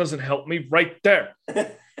 stop. That doesn't help me. Right there.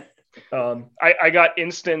 I got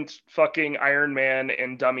instant fucking Iron Man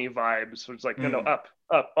and dummy vibes. So it's like, no, up.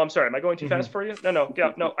 Oh, I'm sorry. Am I going too fast for you? No,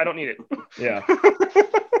 I don't need it. Yeah.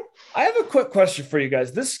 I have a quick question for you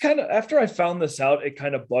guys. This kind of, after I found this out, it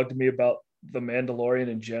kind of bugged me about The Mandalorian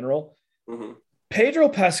in general. Mm-hmm. Pedro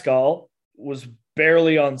Pascal was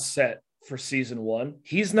barely on set for season 1.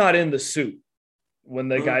 He's not in the suit when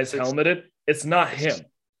the guy's helmeted. It's not him.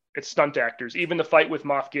 It's stunt actors. Even the fight with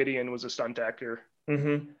Moff Gideon was a stunt actor.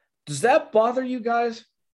 Mm-hmm. Does that bother you guys?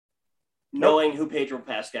 Knowing who Pedro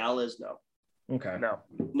Pascal is, no. Okay. No.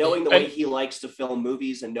 Knowing the way he likes to film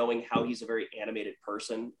movies and knowing how he's a very animated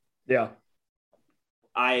person. Yeah.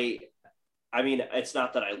 I mean, it's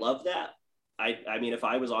not that I love that. I mean, if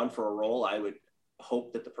I was on for a role, I would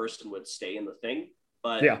hope that the person would stay in the thing.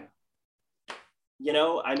 But, I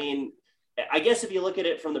mean, I guess if you look at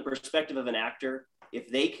it from the perspective of an actor, if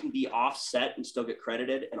they can be offset and still get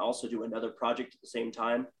credited and also do another project at the same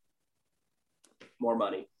time, more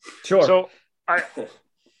money. Sure. So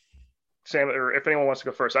Sam, or if anyone wants to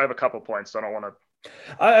go first, I have a couple points. So I don't want to.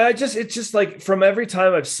 It's just like from every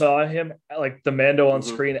time I saw him, like the Mando on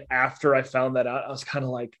screen after I found that out, I was kind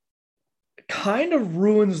of like, it kind of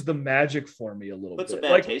ruins the magic for me a little bit. Puts a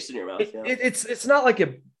bad like, taste in your mouth. It's not like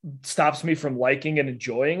it stops me from liking and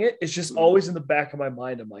enjoying it. It's just always in the back of my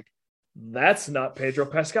mind. I'm like, that's not Pedro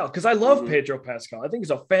Pascal, because I love Pedro Pascal. I think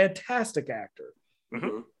he's a fantastic actor.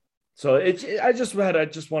 Mm-hmm. So I just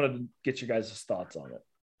wanted to get you guys' thoughts on it.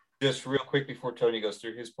 Just real quick before Tony goes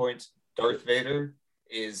through his points, Darth Vader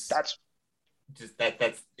is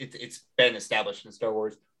it's been established in Star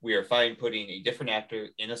Wars. We are fine putting a different actor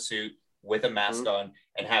in a suit with a mask on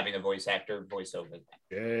and having a voice actor voice over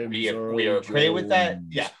that. We are okay with that.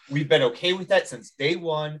 Yeah, we've been okay with that since day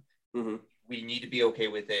one. Mm-hmm. We need to be okay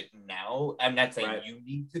with it now. I'm not saying you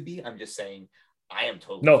need to be. I'm just saying I am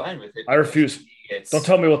totally fine with it. I refuse. Don't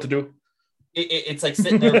tell me what to do. It's like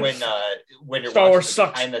sitting there when you're Star Wars watching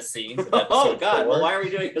sucks. behind the scenes. Oh God! Well, why are we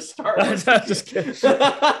doing a Star Wars? I'm just kidding.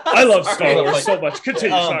 I love Star Wars so much. Continue.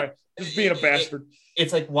 Sorry, just being a bastard.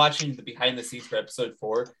 It's like watching the behind the scenes for episode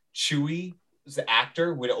 4. Chewie's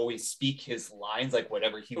actor would always speak his lines like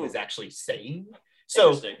whatever he was actually saying.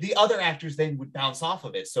 So the other actors then would bounce off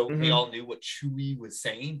of it. So they all knew what Chewie was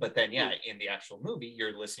saying. But then, in the actual movie,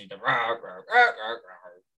 you're listening to rah, rah, rah, rah,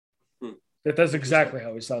 rah. That's exactly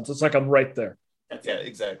how he sounds. It's like I'm right there. Yeah,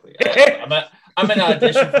 exactly. I'm an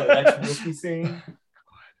audition for the next movie scene.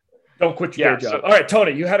 Don't quit your day job. All right,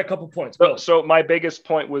 Tony, you had a couple points. So my biggest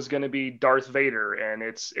point was going to be Darth Vader, and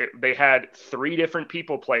they had 3 different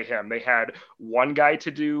people play him. They had one guy to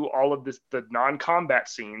do all of the non-combat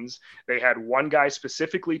scenes. They had one guy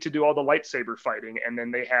specifically to do all the lightsaber fighting, and then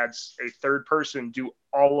they had a third person do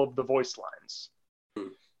all of the voice lines.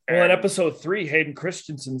 Well, in episode 3, Hayden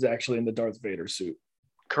Christensen's actually in the Darth Vader suit.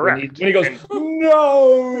 Correct. When he goes,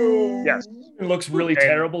 no. Yes. It looks really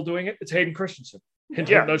terrible doing it. It's Hayden Christensen. And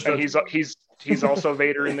he's also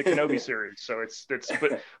Vader in the Kenobi series. So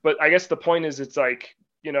but I guess the point is, it's like,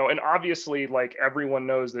 and obviously, like, everyone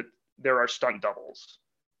knows that there are stunt doubles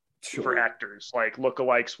for actors, like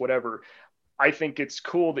lookalikes, whatever. I think it's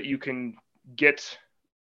cool that you can get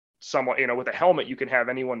someone, with a helmet, you can have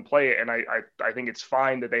anyone play it. And I think it's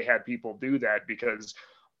fine that they had people do that, because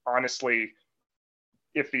honestly,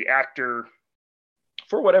 if the actor,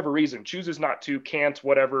 for whatever reason, chooses not to, can't,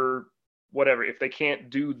 whatever, if they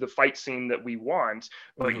can't do the fight scene that we want,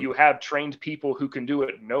 but you have trained people who can do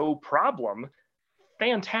it no problem,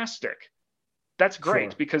 fantastic. That's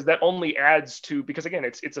great, because that only adds to, because again,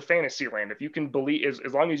 it's a fantasy land. If you can believe,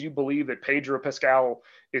 as long as you believe that Pedro Pascal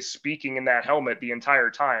is speaking in that helmet the entire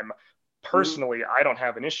time, personally, I don't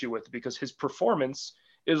have an issue with it, because his performance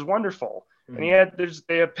is wonderful. And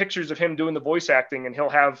they have pictures of him doing the voice acting, and he'll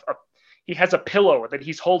have he has a pillow that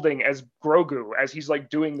he's holding as Grogu as he's like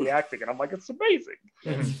doing the acting, and I'm like, it's amazing.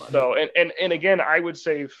 So and again, I would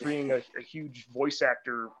say, being a huge voice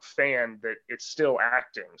actor fan, that it's still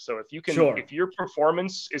acting. So if you can, if your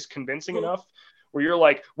performance is convincing enough, where you're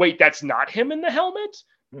like, wait, that's not him in the helmet,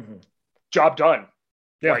 job done.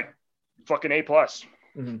 Yeah, like fucking A+.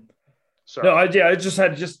 So no, I just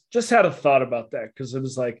had a thought about that, because it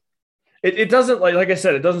was like, it doesn't, like I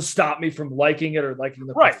said, it doesn't stop me from liking it or liking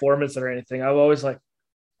the performance or anything. I'm always like,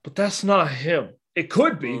 but that's not him. It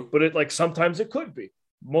could be, but it, like, sometimes it could be.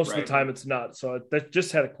 Most of the time it's not. So that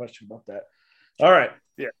just had a question about that. All right.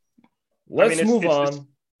 Yeah. Let's move on.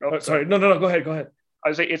 Sorry. No. Go ahead. I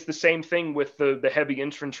would say it's the same thing with the heavy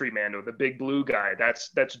infantry Mando, the big blue guy.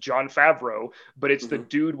 That's Jon Favreau, but it's the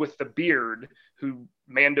dude with the beard who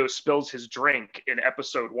Mando spills his drink in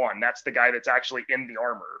episode 1. That's the guy that's actually in the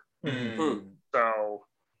armor. So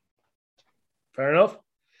fair enough.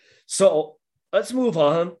 So let's move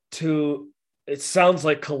on to, it sounds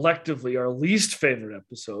like collectively our least favorite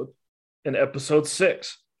episode, in episode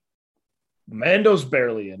 6. Mando's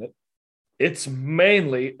barely in it. It's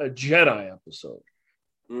mainly a Jedi episode.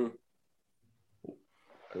 Well,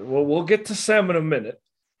 we'll get to Sam in a minute.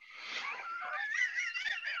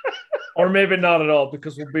 Or maybe not at all,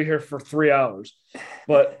 because we'll be here for 3 hours.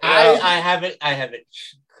 But I have it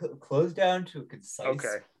closed down to a concise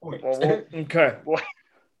point. Okay.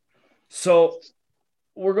 So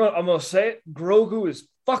I'm gonna say it. Grogu is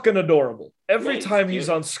fucking adorable. Every time he's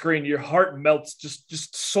on screen, your heart melts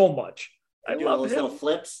just so much. I love his little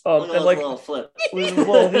flips. And like little flips. his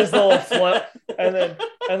little flip, and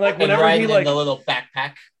like whenever he like the little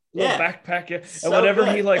backpack. And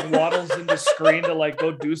whenever he like waddles into screen to like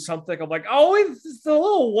go do something, I'm like, oh, it's the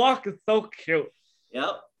little walk is so cute.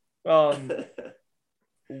 Yep.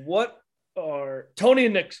 What are Tony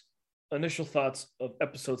and Nick's initial thoughts of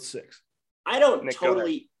episode 6? I don't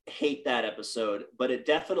totally hate that episode, but it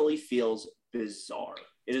definitely feels bizarre.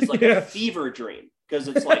 It is like a fever dream, because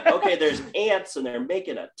it's like, okay, there's ants and they're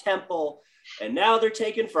making a temple, and now they're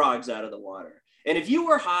taking frogs out of the water. And if you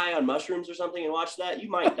were high on mushrooms or something and watched that, you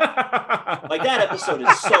might die. Like, that episode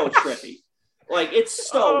is so trippy. Like, it's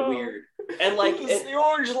so weird. And like, it's the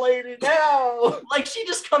orange lady now. Like, she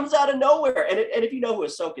just comes out of nowhere. And if you know who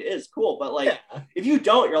Ahsoka is, cool. But like, if you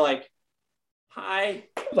don't, you're like, hi.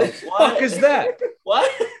 What the fuck is that?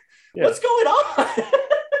 What? Yeah. What's going on?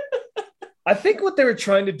 I think what they were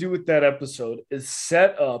trying to do with that episode is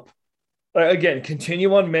set up, again,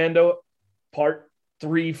 continue on Mando part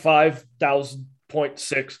 3,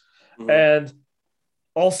 5,000.6, and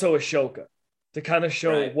also Ahsoka, to kind of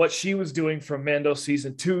show what she was doing from Mando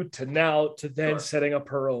season 2 to now, to then setting up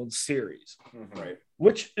her own series,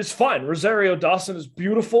 which is fine. Rosario Dawson is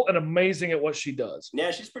beautiful and amazing at what she does. Yeah,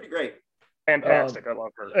 she's pretty great. Fantastic. I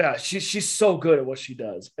love her. Yeah, she's so good at what she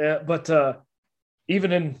does. But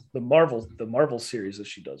even in the Marvel series that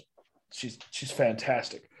she does, she's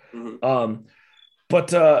fantastic.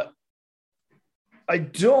 But I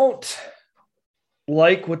don't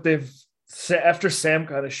like what they've said after Sam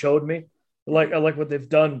kind of showed me. I like what they've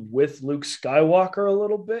done with Luke Skywalker a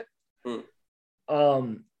little bit.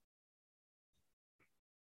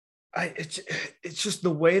 It's just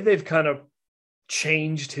the way they've kind of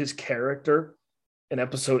changed his character in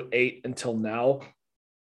episode 8 until now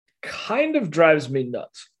kind of drives me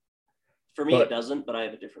nuts. For me, it doesn't, but I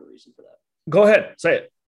have a different reason for that. Go ahead, say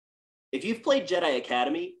it. If you've played Jedi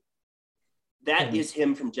Academy, that is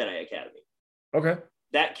him from Jedi Academy. Okay.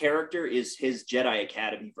 That character is his Jedi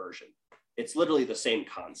Academy version. It's literally the same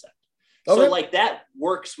concept. Okay. So like, that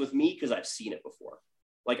works with me because I've seen it before.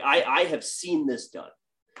 Like, I have seen this done.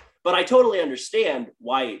 But I totally understand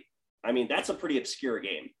why. I mean, that's a pretty obscure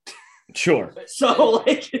game. Sure. So,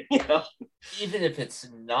 like, even if it's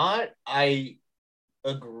not, I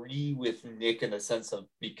agree with Nick in the sense of,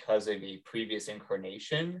 because of a previous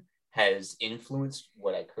incarnation has influenced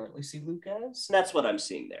what I currently see Luke as. That's what I'm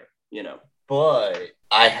seeing there, But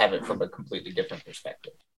I have it from a completely different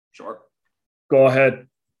perspective. Sure. Go ahead.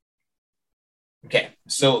 Okay,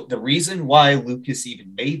 so the reason why Lucas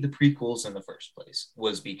even made the prequels in the first place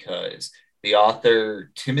was because the author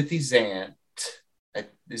Timothy Zahn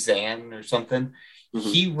or something,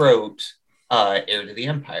 he wrote Heir to the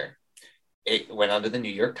Empire. It went onto the New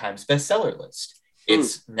York Times bestseller list.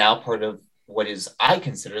 It's now part of what is, I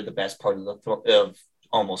consider, the best part of of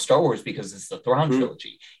almost Star Wars, because it's the Thrawn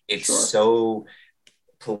trilogy. It's so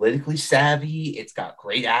politically savvy. It's got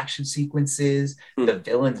great action sequences. The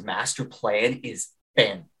villain's master plan is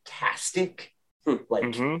fantastic.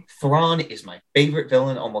 Like, Thrawn is my favorite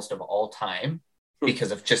villain almost of all time.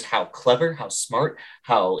 because of just how clever, how smart,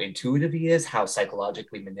 how intuitive he is, how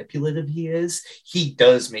psychologically manipulative he is. He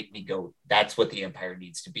does make me go, that's what the Empire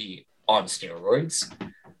needs to be on steroids.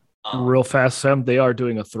 Real fast, Sam, they are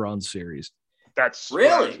doing a Thrawn series. That's Really?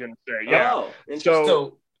 what I was going to say. Yeah. Oh,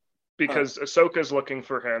 So because Ahsoka's looking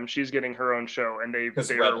for him, she's getting her own show, and they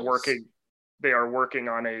are working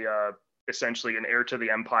on a essentially an Heir to the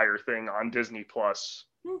Empire thing on Disney Plus.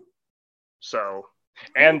 So,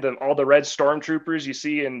 and all the red stormtroopers you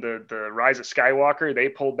see in the Rise of Skywalker, they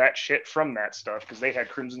pulled that shit from that stuff because they had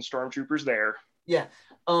Crimson Stormtroopers there. Yeah.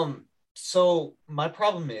 So my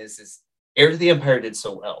problem is Heir to the Empire did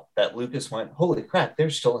so well that Lucas went, holy crap,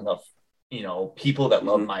 there's still enough, people that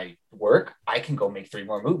love my work. I can go make 3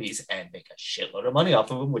 more movies and make a shitload of money off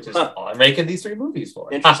of them, which is all I'm making these 3 movies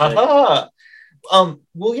for. Interesting.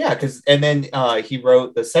 Well, yeah, and then he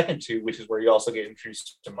wrote the second 2, which is where you also get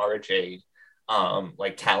introduced to Mara Jade,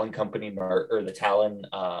 like Talon Company or the Talon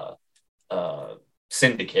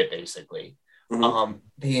Syndicate, basically.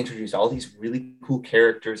 They introduced all these really cool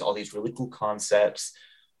characters, all these really cool concepts.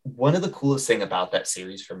 One of the coolest thing about that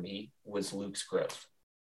series for me was Luke's growth.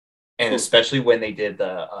 And especially when they did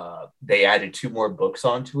they added 2 more books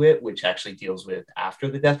onto it, which actually deals with after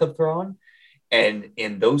the death of Thrawn. And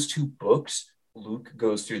in those 2 books, Luke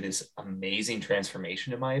goes through this amazing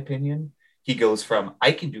transformation, in my opinion. He goes from,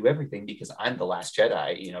 I can do everything because I'm the last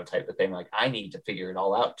Jedi, type of thing. Like, I need to figure it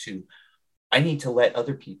all out, to, I need to let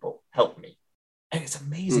other people help me. And it's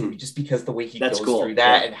amazing just because the way he goes through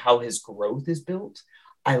that and how his growth is built.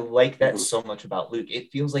 I like that so much about Luke.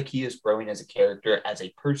 It feels like he is growing as a character, as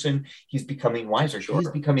a person. He's becoming wiser. He's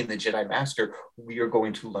becoming the Jedi Master we are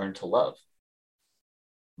going to learn to love.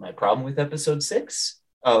 My problem with episode 6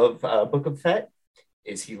 of Book of Fett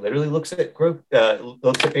is he literally looks at Baby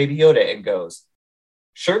Yoda and goes,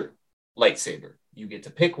 sure, lightsaber. You get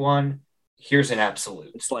to pick one. Here's an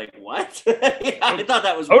absolute. It's like, what? I thought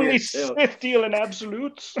that was only weird, Sith deal in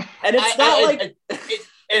absolutes. And it's not like...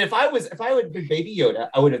 And if I would been Baby Yoda,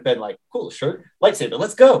 I would have been like, cool, shirt, lightsaber,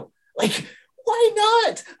 let's go. Like, why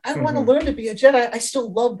not? I want to learn to be a Jedi. I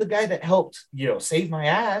still love the guy that helped, save my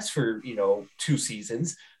ass for, 2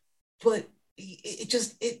 seasons. But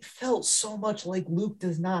it felt so much like Luke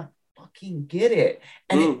does not fucking get it.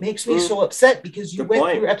 And it makes me so upset because you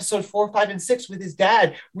went through episode 4, 5, and 6 with his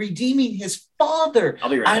dad redeeming his father. I'll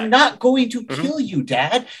be right I'm back. not going to kill you,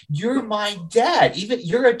 Dad. You're my dad. Even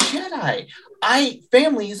you're a Jedi.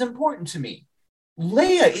 Family is important to me.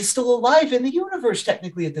 Leia is still alive in the universe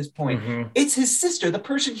technically at this point. It's his sister, the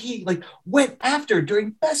person he went after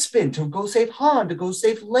during Bespin to go save Han, to go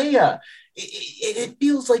save Leia. It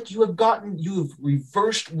feels like you've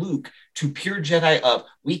reversed Luke to pure Jedi of,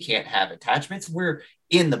 we can't have attachments. Where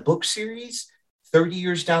in the book series, 30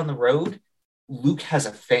 years down the road, Luke has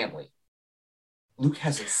a family. Luke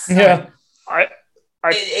has a son. Yeah.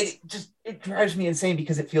 It drives me insane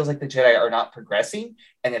because it feels like the Jedi are not progressing.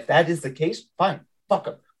 And if that is the case, fine, fuck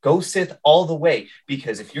them. Go Sith all the way.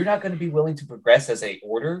 Because if you're not going to be willing to progress as a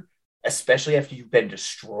order, especially after you've been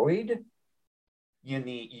destroyed,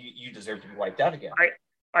 you deserve to be wiped out again.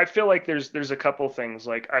 I feel like there's a couple things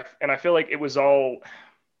I feel like it was all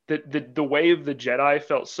the way of the Jedi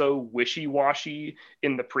felt so wishy-washy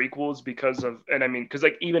in the prequels because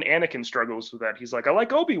even Anakin struggles with that. He's like, I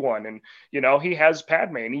like Obi-Wan, and he has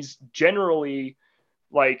Padme, and he's generally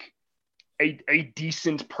like a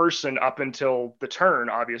decent person up until the turn,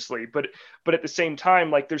 obviously, but at the same time,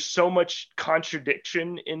 like, there's so much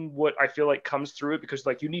contradiction in what I feel like comes through it, because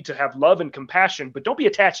you need to have love and compassion, but don't be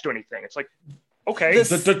attached to anything. It's like, okay,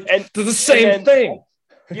 the same thing.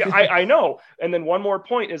 Yeah, I know. And then one more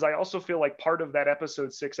point is, I also feel like part of that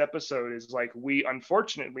episode 6 episode is we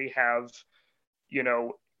unfortunately have,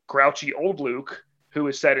 grouchy old Luke who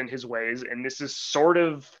is set in his ways, and this is sort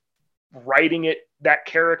of writing that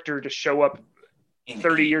character to show up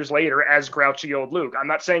 30 years later as grouchy old Luke. I'm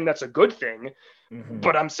not saying that's a good thing,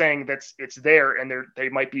 but I'm saying it's there, and they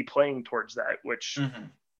might be playing towards that, which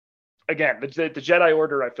again, the Jedi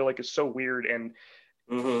Order I feel like is so weird, and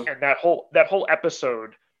that whole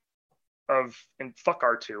episode and fuck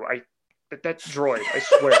R2, that droid, I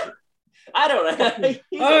swear. I don't know.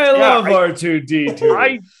 I love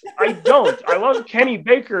R2D2. I don't. I love Kenny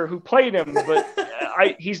Baker, who played him, but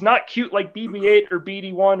he's not cute like BB-8 or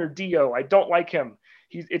BD-1 or Dio. I don't like him.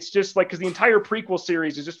 It's just because the entire prequel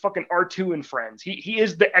series is just fucking R2 and friends. He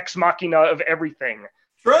is the ex machina of everything.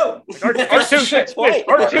 True.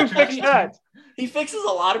 R2 fixed that. He fixes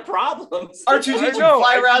a lot of problems. R2D2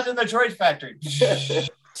 fly around in the droid factory.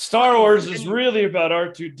 Star Wars is really about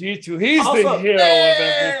R2-D2. He's Also, the hero of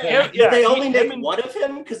everything. Did they only make one of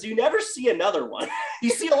him? Because you never see another one. You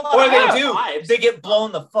see a lot of they do. fives. They get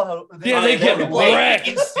blown the fuck. Yeah, they get wrecked.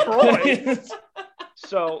 destroyed.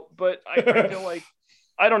 So, but I feel like,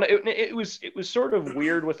 I don't know. It was sort of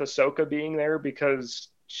weird with Ahsoka being there because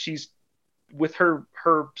she's with her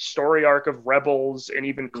story arc of Rebels and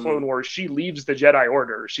even Clone Wars. She leaves the Jedi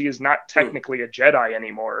Order. She is not technically a Jedi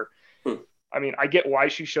anymore. I mean, I get why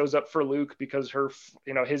she shows up for Luke because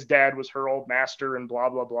his dad was her old master and blah,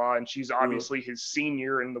 blah, blah. And she's obviously his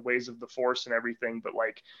senior in the ways of the Force and everything. But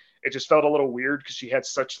like, it just felt a little weird because she had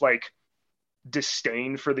such like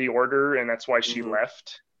disdain for the Order. And that's why she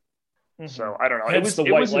left. So I don't know. Hence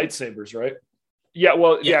the white lightsabers, right? Yeah.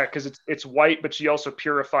 Well, yeah, because it's white, but she also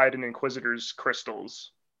purified an Inquisitor's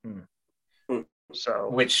crystals. So,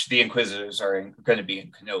 which the Inquisitors are going to be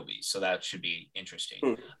in Kenobi, so that should be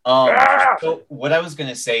interesting. So what I was going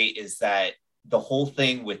to say is that the whole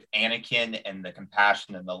thing with Anakin and the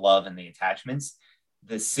compassion and the love and the attachments,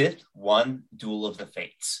 the Sith won Duel of the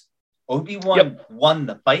Fates. Obi-Wan won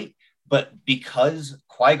the fight, but because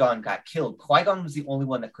Qui-Gon got killed, Qui-Gon was the only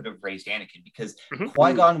one that could have raised Anakin because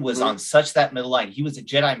Qui-Gon was on such that middle line. He was a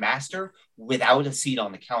Jedi Master without a seat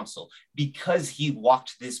on the council because he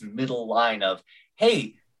walked this middle line of,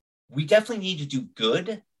 hey, we definitely need to do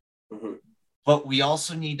good, but we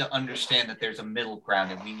also need to understand that there's a middle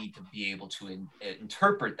ground and we need to be able to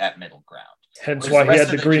interpret that middle ground. Hence why he had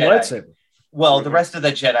the green lightsaber. Well, the rest of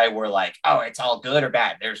the Jedi were like, oh, it's all good or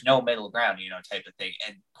bad. There's no middle ground, type of thing.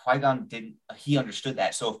 And Qui-Gon he understood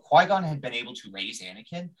that. So if Qui-Gon had been able to raise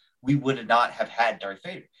Anakin, we would not have had Darth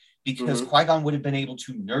Vader. Because Qui-Gon would have been able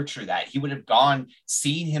to nurture that. He would have gone,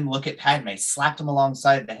 seen him look at Padme, slapped him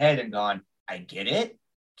alongside the head and gone, I get it.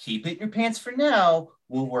 Keep it in your pants for now.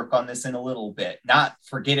 We'll work on this in a little bit. Not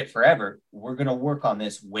forget it forever. We're going to work on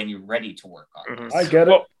this when you're ready to work on this. I get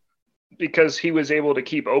it. Well, because he was able to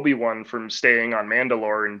keep Obi-Wan from staying on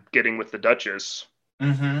Mandalore and getting with the Duchess.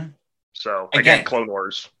 So, again, Clone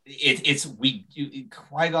Wars.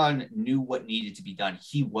 Qui-Gon knew what needed to be done.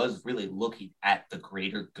 He was really looking at the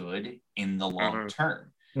greater good in the long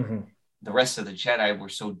term. The rest of the Jedi were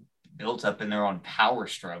so built up in their own power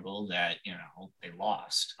struggle that they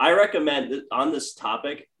lost. I recommend that on this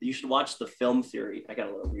topic you should watch the Film Theory. I got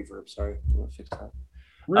a little reverb, sorry. I'm gonna fix that.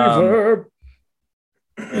 Reverb.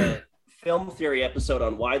 Film Theory episode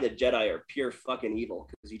on why the Jedi are pure fucking evil,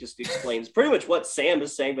 because he just explains pretty much what Sam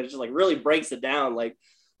is saying, but it just like really breaks it down. Like,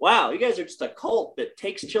 wow, you guys are just a cult that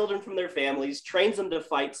takes children from their families, trains them to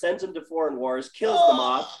fight, sends them to foreign wars, kills them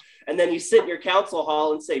off, and then you sit in your council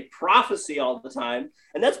hall and say prophecy all the time,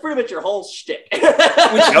 and that's pretty much your whole shtick.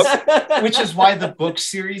 which is why the book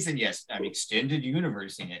series, and yes, I'm extended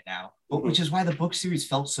universing it now, but which is why the book series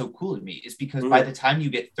felt so cool to me, is because by the time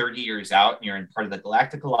you get 30 years out and you're in part of the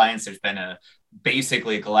Galactic Alliance, there's been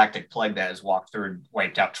basically a galactic plague that has walked through and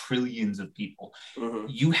wiped out trillions of people.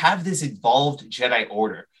 You have this evolved Jedi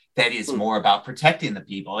Order that is more about protecting the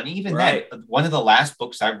people. And even then, one of the last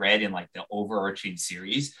books I read in like the overarching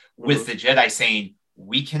series was the Jedi saying,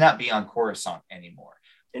 we cannot be on Coruscant anymore.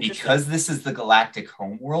 Because this is the galactic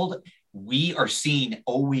homeworld, we are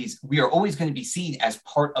always going to be seen as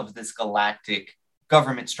part of this galactic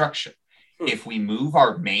government structure. If we move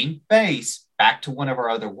our main base back to one of our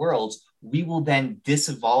other worlds, we will then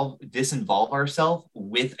disinvolve ourselves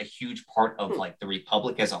with a huge part of like the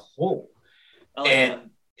Republic as a whole.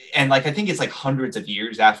 And like, I think it's like hundreds of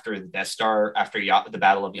years after the Death Star, after the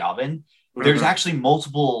Battle of Yavin, there's actually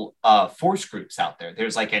multiple force groups out there.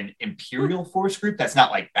 There's like an Imperial force group that's not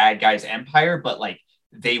like bad guys Empire, but like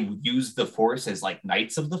they use the Force as like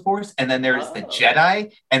Knights of the Force. And then there's the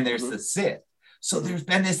Jedi and there's the Sith. So there's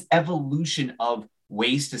been this evolution of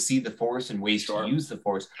ways to see the Force and ways to use the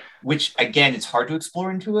Force, which again, it's hard to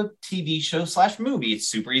explore into a TV show / movie. It's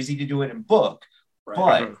super easy to do it in book,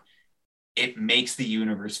 but it makes the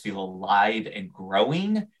universe feel alive and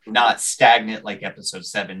growing, not stagnant like episode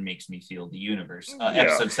 7 makes me feel the universe.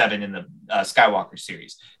 Episode 7 in the Skywalker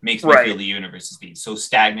series makes me feel the universe is being so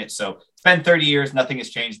stagnant. So it's been 30 years, nothing has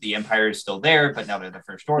changed. The Empire is still there, but now they're the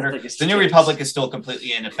First Order. The New Republic is still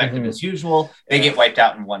completely ineffective as usual. They get wiped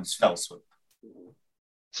out in one fell swoop.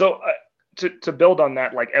 So to build on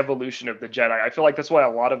that, like evolution of the Jedi, I feel like that's why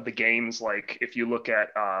a lot of the games, like if you look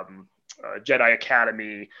at Jedi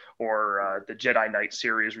Academy or the Jedi Knight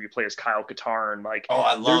series where you play as Kyle Katarn, like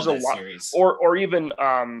I love that series. Or even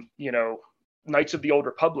Knights of the Old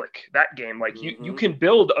Republic, that game, like you can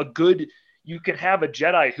build you can have a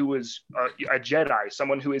Jedi who is a Jedi,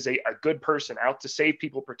 someone who is a good person out to save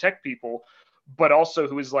people, protect people, but also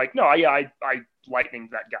who is like, no, I lightning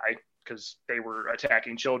that guy. because they were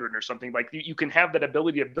attacking children or something. Like you can have that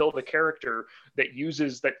ability to build a character that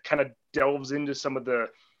kind of delves into some of the,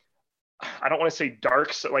 I don't want to say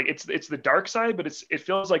dark, like it's the dark side, but it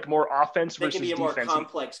feels like more offense versus defense. They can be a more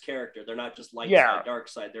complex character. They're not just light side, dark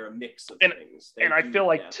side. They're a mix of things. I feel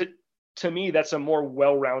like to me, that's a more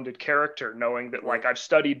well-rounded character, knowing that like I've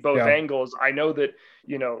studied both angles. I know that,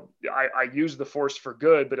 I use the Force for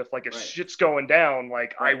good, but if like if shit's going down,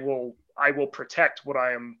 like I will protect what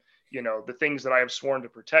I am, the things that I have sworn to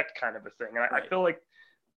protect, kind of a thing. And I feel like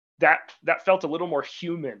that felt a little more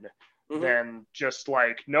human than just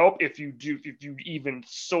like, nope, if you even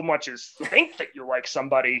so much as think that you like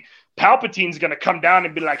somebody, Palpatine's gonna come down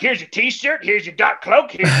and be like, here's your t-shirt, here's your dark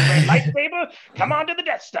cloak, here's your red lightsaber, come on to the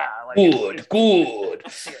Death Star. Like, good.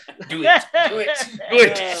 Do it.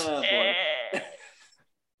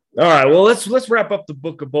 All right, well, let's wrap up the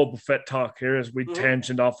Book of Boba Fett talk here as we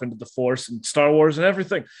tangent off into the Force and Star Wars and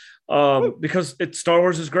everything, because Star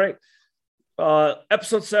Wars is great.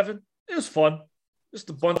 Episode 7, it was fun. Just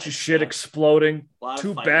a bunch of shit exploding.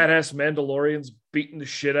 Two badass Mandalorians beating the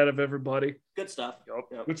shit out of everybody. Good stuff.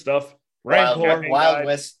 Yep. Good stuff. Wild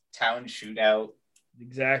West town shootout.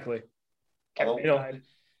 Exactly.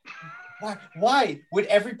 Why would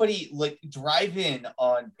everybody like drive in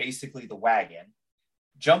on basically the wagon,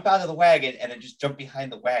 jump out of the wagon, and then just jump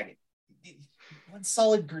behind the wagon? One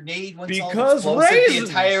solid grenade, solid explosive, the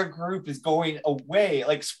entire group is going away.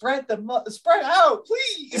 Like spread out,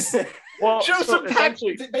 please. Well, show some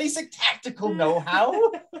basic tactical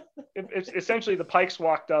know-how. It's essentially the Pikes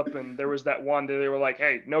walked up and there was that one that they were like,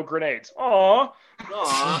 "Hey, no grenades." Aww.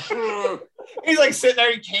 He's like sitting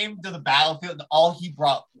there. He came to the battlefield and all he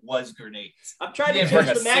brought was grenades. I'm trying to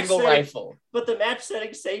change the match setting, rifle, but the match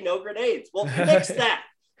settings say no grenades. Well, fix that.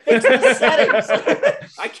 Fix the settings.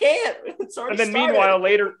 I can't. It's already. And then started. Meanwhile,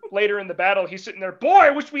 later in the battle, he's sitting there. Boy, I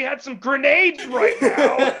wish we had some grenades right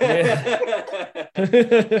now.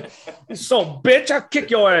 So, bitch, I'll kick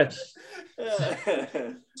your ass.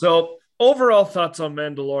 So, overall thoughts on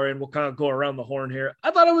Mandalorian. We'll kind of go around the horn here. I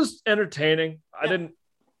thought it was entertaining.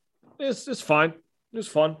 It's fine. It was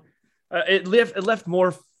fun. It left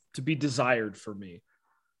more to be desired for me,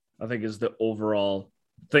 I think, is the overall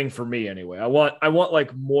thing for me anyway. I want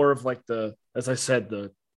like more of like as I said,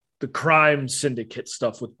 the crime syndicate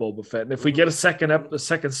stuff with Boba Fett. And if we get a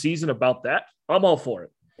second season about that, I'm all for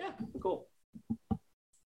it. Yeah, cool.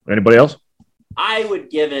 Anybody else? I would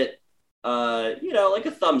give it like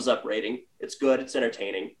a thumbs up rating. It's good, it's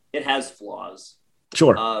entertaining. It has flaws.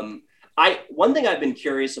 Sure. One thing I've been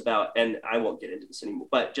curious about, and I won't get into this anymore,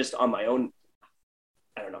 but just on my own,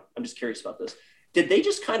 I don't know. I'm just curious about this. Did they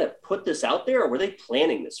just kind of put this out there, or were they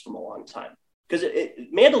planning this from a long time? Because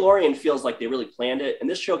Mandalorian feels like they really planned it, and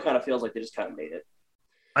this show kind of feels like they just kind of made it.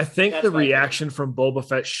 I think the reaction from Boba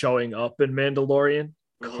Fett showing up in Mandalorian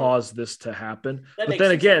caused this to happen. But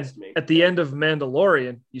then again, at the end of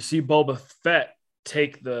Mandalorian, you see Boba Fett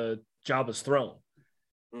take the Jabba's throne.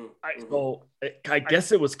 So I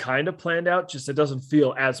guess it was kind of planned out, just it doesn't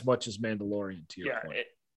feel as much as Mandalorian to your point.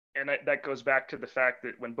 That goes back to the fact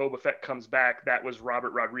that when Boba Fett comes back, that was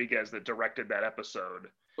Robert Rodriguez that directed that episode.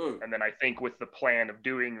 And then I think with the plan of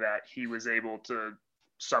doing that, he was able to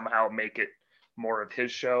somehow make it more of his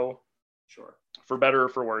show. Sure. For better or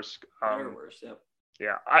for worse. Better or worse, yeah.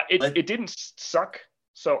 Yeah. It didn't suck,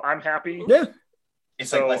 so I'm happy. Yeah.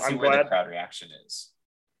 It's like, let's see where the crowd reaction is.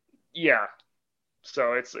 Yeah.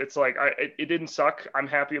 So it's like it didn't suck. I'm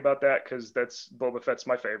happy about that because that's Boba Fett's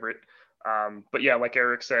my favorite. But yeah, like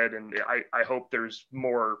Eric said, and I hope there's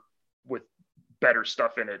more with better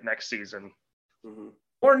stuff in it next season.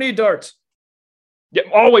 More knee darts. Yeah,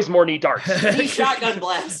 always more knee darts. Knee shotgun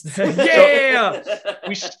blast. Yeah.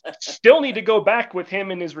 We still need to go back with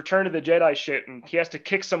him in his Return of the Jedi shit, and he has to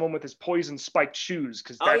kick someone with his poison spiked shoes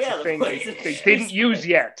because that's the thing they didn't use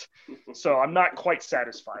yet. So I'm not quite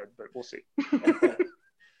satisfied, but we'll see.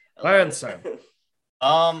 I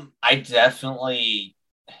definitely,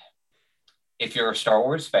 if you're a Star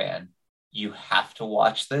Wars fan, you have to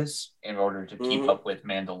watch this in order to keep up with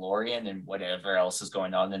Mandalorian and whatever else is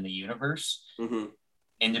going on in the universe.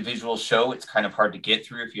 Individual show, it's kind of hard to get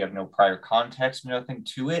through if you have no prior context, nothing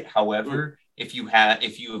to it. However, if you have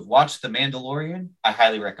watched The Mandalorian, I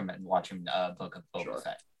highly recommend watching Book of Boba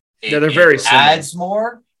Fett. They're very similar. Adds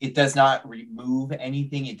more. It does not remove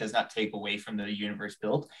anything. It does not take away from the universe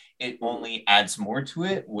built. It only adds more to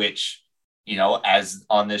it, which, as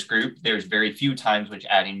on this group, there's very few times which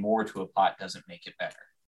adding more to a plot doesn't make it better.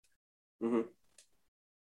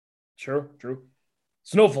 True.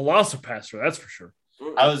 It's no Velocipaster, that's for sure.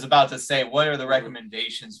 I was about to say, what are the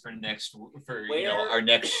recommendations for our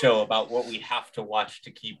next show about what we have to watch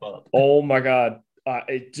to keep up? Oh my God.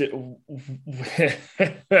 If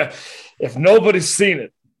nobody's seen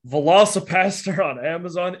it, Velocipaster on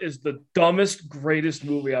Amazon is the dumbest, greatest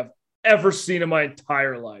movie I've ever seen in my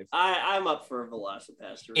entire life. I'm up for a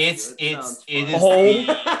Velocipaster.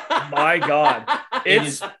 Oh my God. It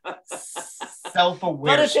is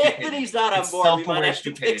self-aware. But if Anthony's not on board, we might have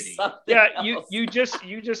to pick something else. you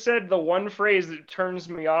just said the one phrase that turns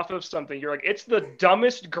me off of something. You're like, it's the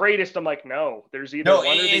dumbest, greatest. I'm like, no, there's either one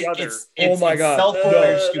or the other. Oh my God.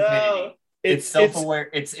 Self-aware stupidity. No. It's self-aware.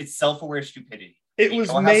 It's self-aware stupidity. It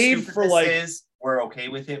was made for we're okay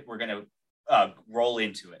with it. We're gonna roll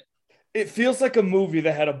into it. It feels like a movie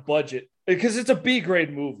that had a budget because it's a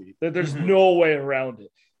B-grade movie. There's no way around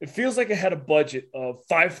it. It feels like it had a budget of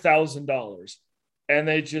 $5,000, and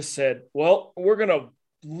they just said, "Well, we're gonna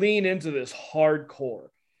lean into this hardcore."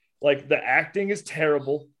 Like the acting is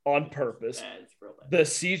terrible on purpose. The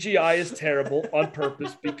CGI is terrible on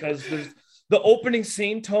purpose because there's the opening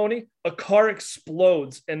scene. Tony, a car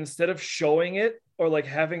explodes, and instead of showing it or like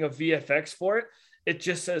having a VFX for it, it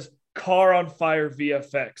just says "car on fire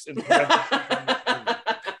VFX" in parentheses.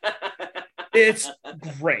 It's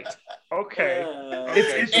great. Okay.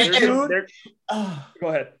 Dude. Go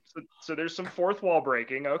ahead. So there's some fourth wall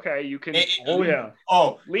breaking. Okay, you can. Lead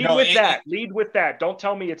with that. Don't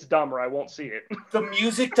tell me it's dumb or I won't see it. The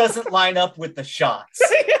music doesn't line up with the shots.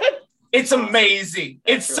 It's amazing.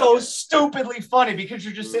 It's so stupidly funny because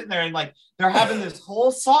you're just sitting there and like they're having this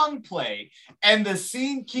whole song play and the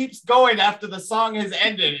scene keeps going after the song has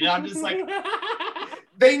ended. And I'm just like,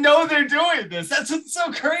 they know they're doing this. That's what's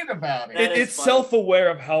so great about it. It's self-aware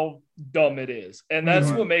of how dumb it is. And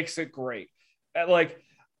that's what makes it great. And like,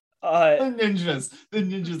 the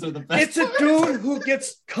ninjas are the best. It's a dude who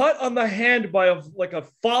gets cut on the hand by a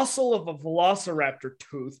fossil of a velociraptor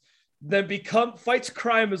tooth, then fights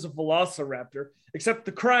crime as a velociraptor, except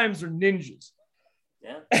the crimes are ninjas.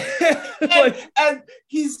 Yeah. and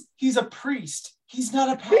he's a priest. He's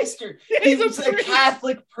not a pastor. He's a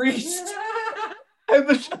Catholic priest. And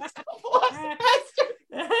the show's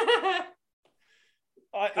Velocipaster.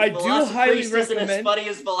 I do highly recommend. Isn't as funny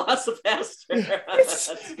as Velocipaster.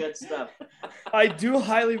 That's good stuff. I do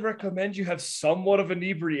highly recommend you have somewhat of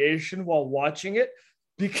inebriation while watching it,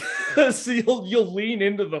 because you'll lean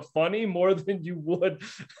into the funny more than you would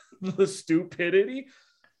the stupidity.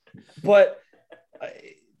 But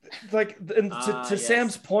to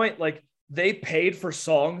Sam's point, like they paid for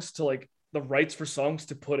songs to like the rights for songs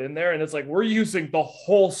to put in there, and it's like we're using the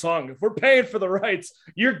whole song. If we're paying for the rights,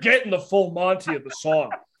 you're getting the full Monty of the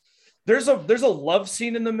song. There's a love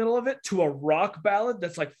scene in the middle of it to a rock ballad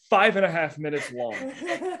that's like 5.5 minutes long,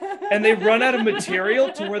 and they run out of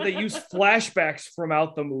material to where they use flashbacks from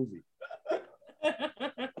out the movie.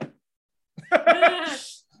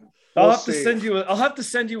 I'll have to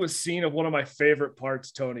send you a scene of one of my favorite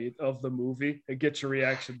parts, Tony, of the movie, and get your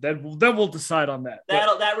reaction. Then we'll decide on that.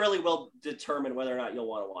 That really will determine whether or not you'll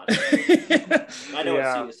want to watch it. I know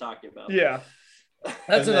what scene he's talking about. Yeah,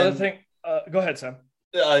 that's another thing. Go ahead, Sam.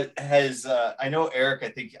 I know Eric. I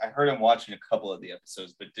think I heard him watching a couple of the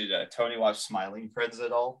episodes, but did Tony watch Smiling Friends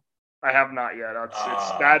at all? I have not yet.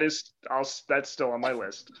 That's still on my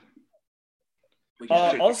list.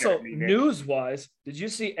 Also, news-wise, did you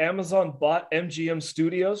see Amazon bought MGM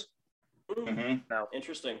Studios? Mm-hmm. No.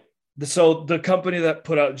 Interesting. So the company that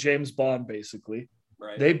put out James Bond, basically,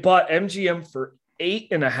 right? They bought MGM for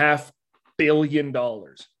 $8.5 billion.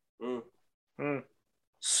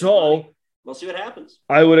 So we'll see what happens.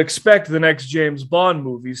 I would expect the next James Bond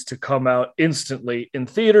movies to come out instantly in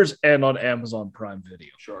theaters and on Amazon Prime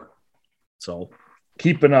Video. Sure. So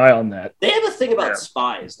keep an eye on that. They have a thing about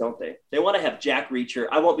spies, don't they? They want to have Jack Reacher.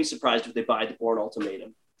 I won't be surprised if they buy the Bourne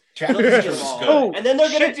Ultimatum. Jack Reacher is good. And then they're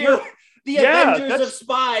going to do the Avengers of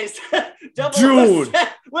Spies. Dude,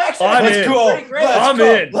 let's go. I'm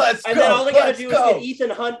in. And then all they got to do is get Ethan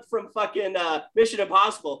Hunt from fucking Mission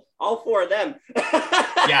Impossible. All four of them.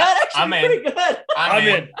 Yeah, I'm in. Pretty good.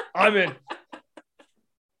 I'm in.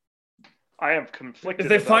 I am conflicted. If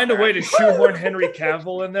they find a way to shoehorn Henry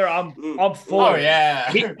Cavill in there, I'm full. Oh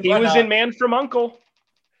yeah, he was in Man from U.N.C.L.E.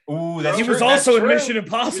 Ooh, that's he true. was also in Mission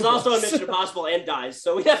Impossible. He was also in Mission Impossible and dies,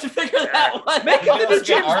 so we have to figure that one. Make him the new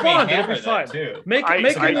James Bond. It'll be fine. Make him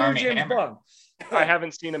the new James Bond. I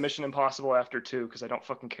haven't seen a Mission Impossible after 2 because I don't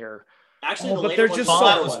fucking care. Actually, the but later they're just one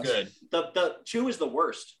so was good. The 2 is the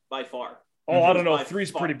worst by far. Oh, I don't know.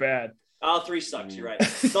 3's pretty bad. Oh, 3 sucks. You're right.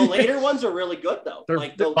 The later ones are really good though. They're,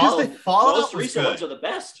 like the most recent ones are the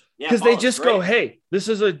best. Because they just go, "Hey, this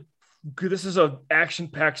is a this is a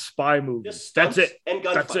action-packed spy movie. That's it. And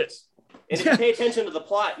gunfights. That's it. And if you pay attention to the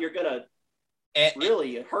plot, you're gonna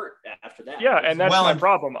really hurt after that. Yeah, and that's my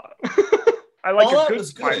problem. I like a good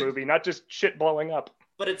spy movie, not just shit blowing up.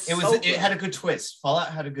 But it had a good twist. Fallout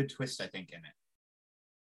had a good twist, I think, in it.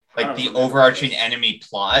 Like the overarching enemy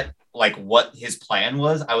plot, like what his plan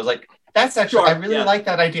was. I was like, that's actually, I really like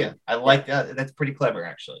that idea. I like that. That's pretty clever,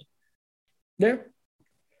 actually. Yeah.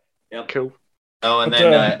 Yep. Cool. Oh, and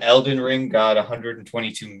then Elden Ring got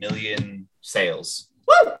 122 million sales.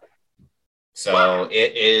 Woo! So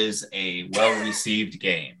it is a well-received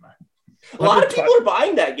game. A lot of people are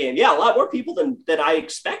buying that game. Yeah, a lot more people than I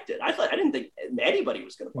expected. I didn't think anybody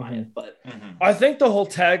was going to buy it, but I think the whole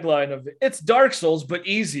tagline of it's Dark Souls but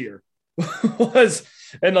easier was,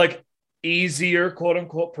 and like easier, quote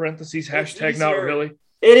unquote, parentheses, hashtag not really.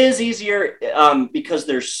 It is easier because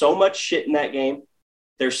there's so much shit in that game.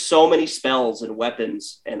 There's so many spells and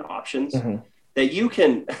weapons and options that you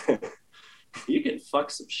can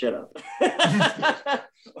fuck some shit up.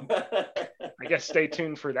 I guess stay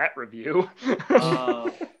tuned for that review.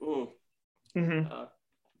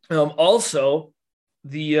 Also,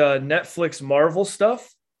 the Netflix Marvel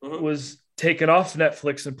stuff was taken off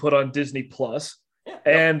Netflix and put on Disney Plus. Yeah,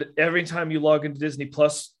 and every time you log into Disney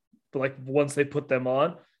Plus, like once they put them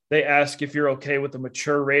on, they ask if you're okay with the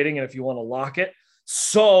mature rating and if you want to lock it.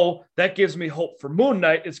 So that gives me hope for Moon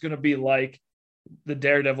Knight. It's going to be like the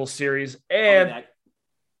Daredevil series, and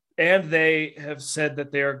they have said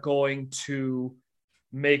that they are going to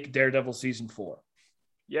make Daredevil season 4.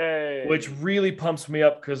 Yay! Which really pumps me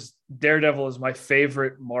up because Daredevil is my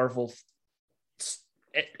favorite Marvel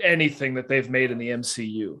anything that they've made in the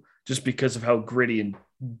MCU, just because of how gritty and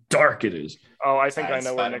dark it is. Oh, I think I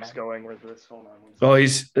know where Nick's going with this. Hold on. Oh,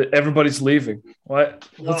 everybody's leaving. What?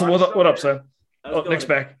 What up, Sam? Nick's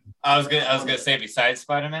back. I was gonna say besides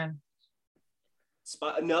Spider-Man.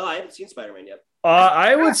 No, I haven't seen Spider-Man yet.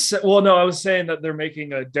 I would say. Well, no, I was saying that they're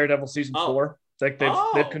making a Daredevil season 4. Like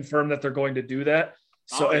they've confirmed that they're going to do that.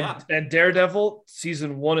 So and Daredevil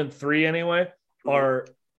season 1 and 3 anyway are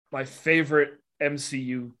my favorite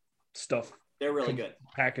MCU stuff. They're really good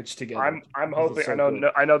packaged together. I'm hoping.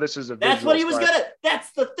 I know this is a. That's what he was gonna.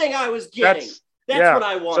 That's the thing I was getting. That's what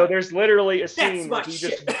I want. So there's literally a scene where he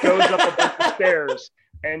just goes up a bunch of stairs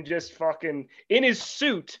and just fucking in his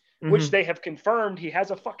suit, which they have confirmed he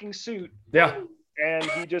has a fucking suit. Yeah. And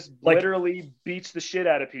he just literally beats the shit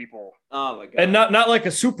out of people. Oh my god! And not like a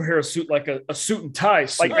superhero suit, like a suit and tie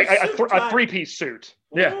suit, like a 3-piece suit.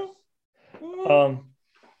 Yeah.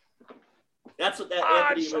 That's what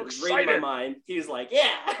Anthony was reading my mind. He's like,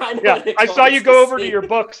 "Yeah, I know." Yeah, I saw you go over to your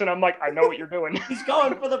books, and I'm like, I know what you're doing. He's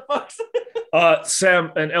going for the books.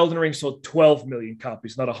 Sam, and Elden Ring sold 12 million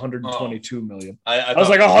copies, not 122 million. I was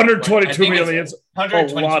like 122 million.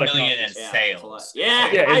 122 million in sales.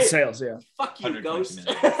 Yeah, in sales. Yeah. Fuck you, Ghost.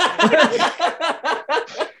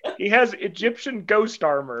 He has Egyptian ghost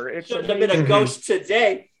armor. It should have been a ghost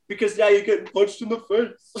today. Because now you're getting punched in the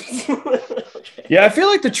face. Okay. Yeah, I feel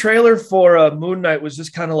like the trailer for Moon Knight was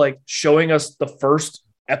just kind of like showing us the first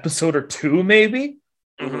episode or 2, maybe.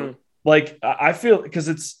 Like I feel because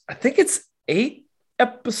I think it's 8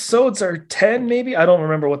 episodes or 10, maybe. I don't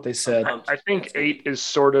remember what they said. I think 8 is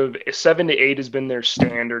sort of 7 to 8 has been their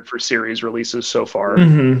standard for series releases so far.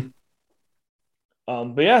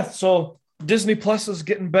 But yeah, so Disney Plus is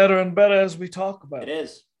getting better and better as we talk about. It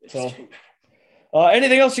is. So.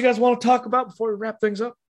 Anything else you guys want to talk about before we wrap things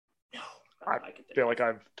up? No. I feel like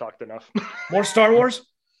I've talked enough. More Star Wars?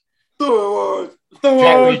 Star Wars. Jack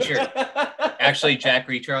Reacher. Actually, Jack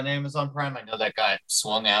Reacher on Amazon Prime. I know that got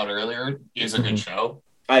swung out earlier. Is a good show.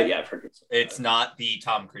 I've heard it. It's not the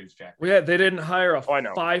Tom Cruise Jack Reacher. Yeah, they didn't hire a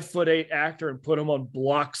 5'8" actor and put him on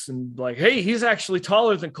blocks and like, hey, he's actually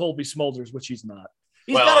taller than Colby Smulders, which he's not.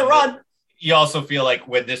 He's got to run. You also feel like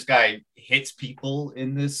when this guy hits people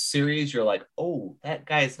in this series, you're like, oh, that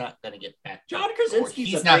guy's not going to get back. John Krasinski's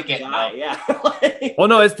he's not getting guy. Up. Yeah.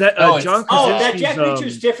 No, it's that John Krasinski. Oh, that Jack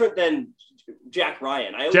Reacher's different than Jack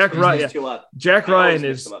Ryan. Jack Ryan. Jack Ryan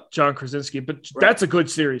is John Krasinski, but that's a good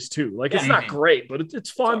series too. Like it's not great, but it's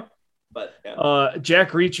fun. But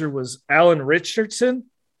Jack Reacher was Alan Richardson.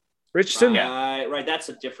 Right. That's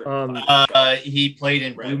a different. He played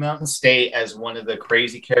in Blue Mountain State as one of the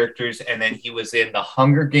crazy characters, and then he was in the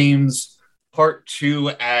Hunger Games Part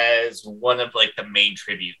 2 as one of like the main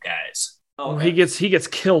tribute guys. Oh, he gets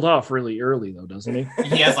killed off really early though, doesn't he?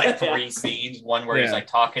 He has like 3 scenes. One where he's like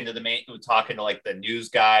talking to like the news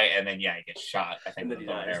guy, and then he gets shot. I think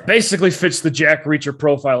basically fits the Jack Reacher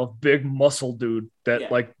profile of big muscle dude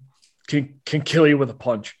that like can kill you with a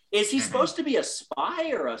punch. Is he supposed to be a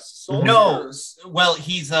spy or a soldier? No, well,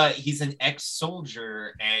 he's an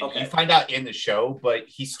ex-soldier, and you find out in the show, but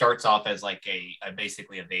he starts off as like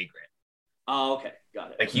basically a vagrant. Oh, okay,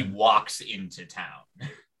 got it. Like he walks into town.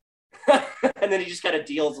 And then he just kind of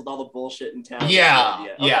deals with all the bullshit in town. Yeah,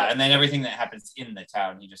 and then everything that happens in the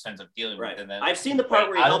town, he just ends up dealing with. And then I've seen the part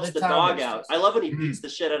where he helps the dog out. I love when he beats the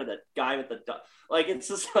shit out of the guy with the dog. Like, it's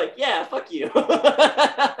just like, yeah, fuck you.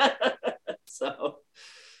 So,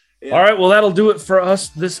 yeah. All right, well, that'll do it for us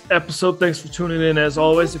this episode. Thanks for tuning in. As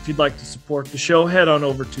always, if you'd like to support the show, head on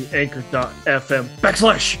over to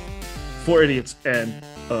anchor.fm/4idiots and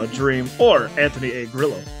Dream, or Anthony A.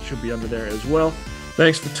 Grillo should be under there as well.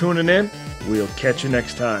 Thanks for tuning in. We'll catch you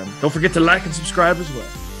next time. Don't forget to like and subscribe as well.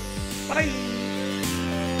 Bye.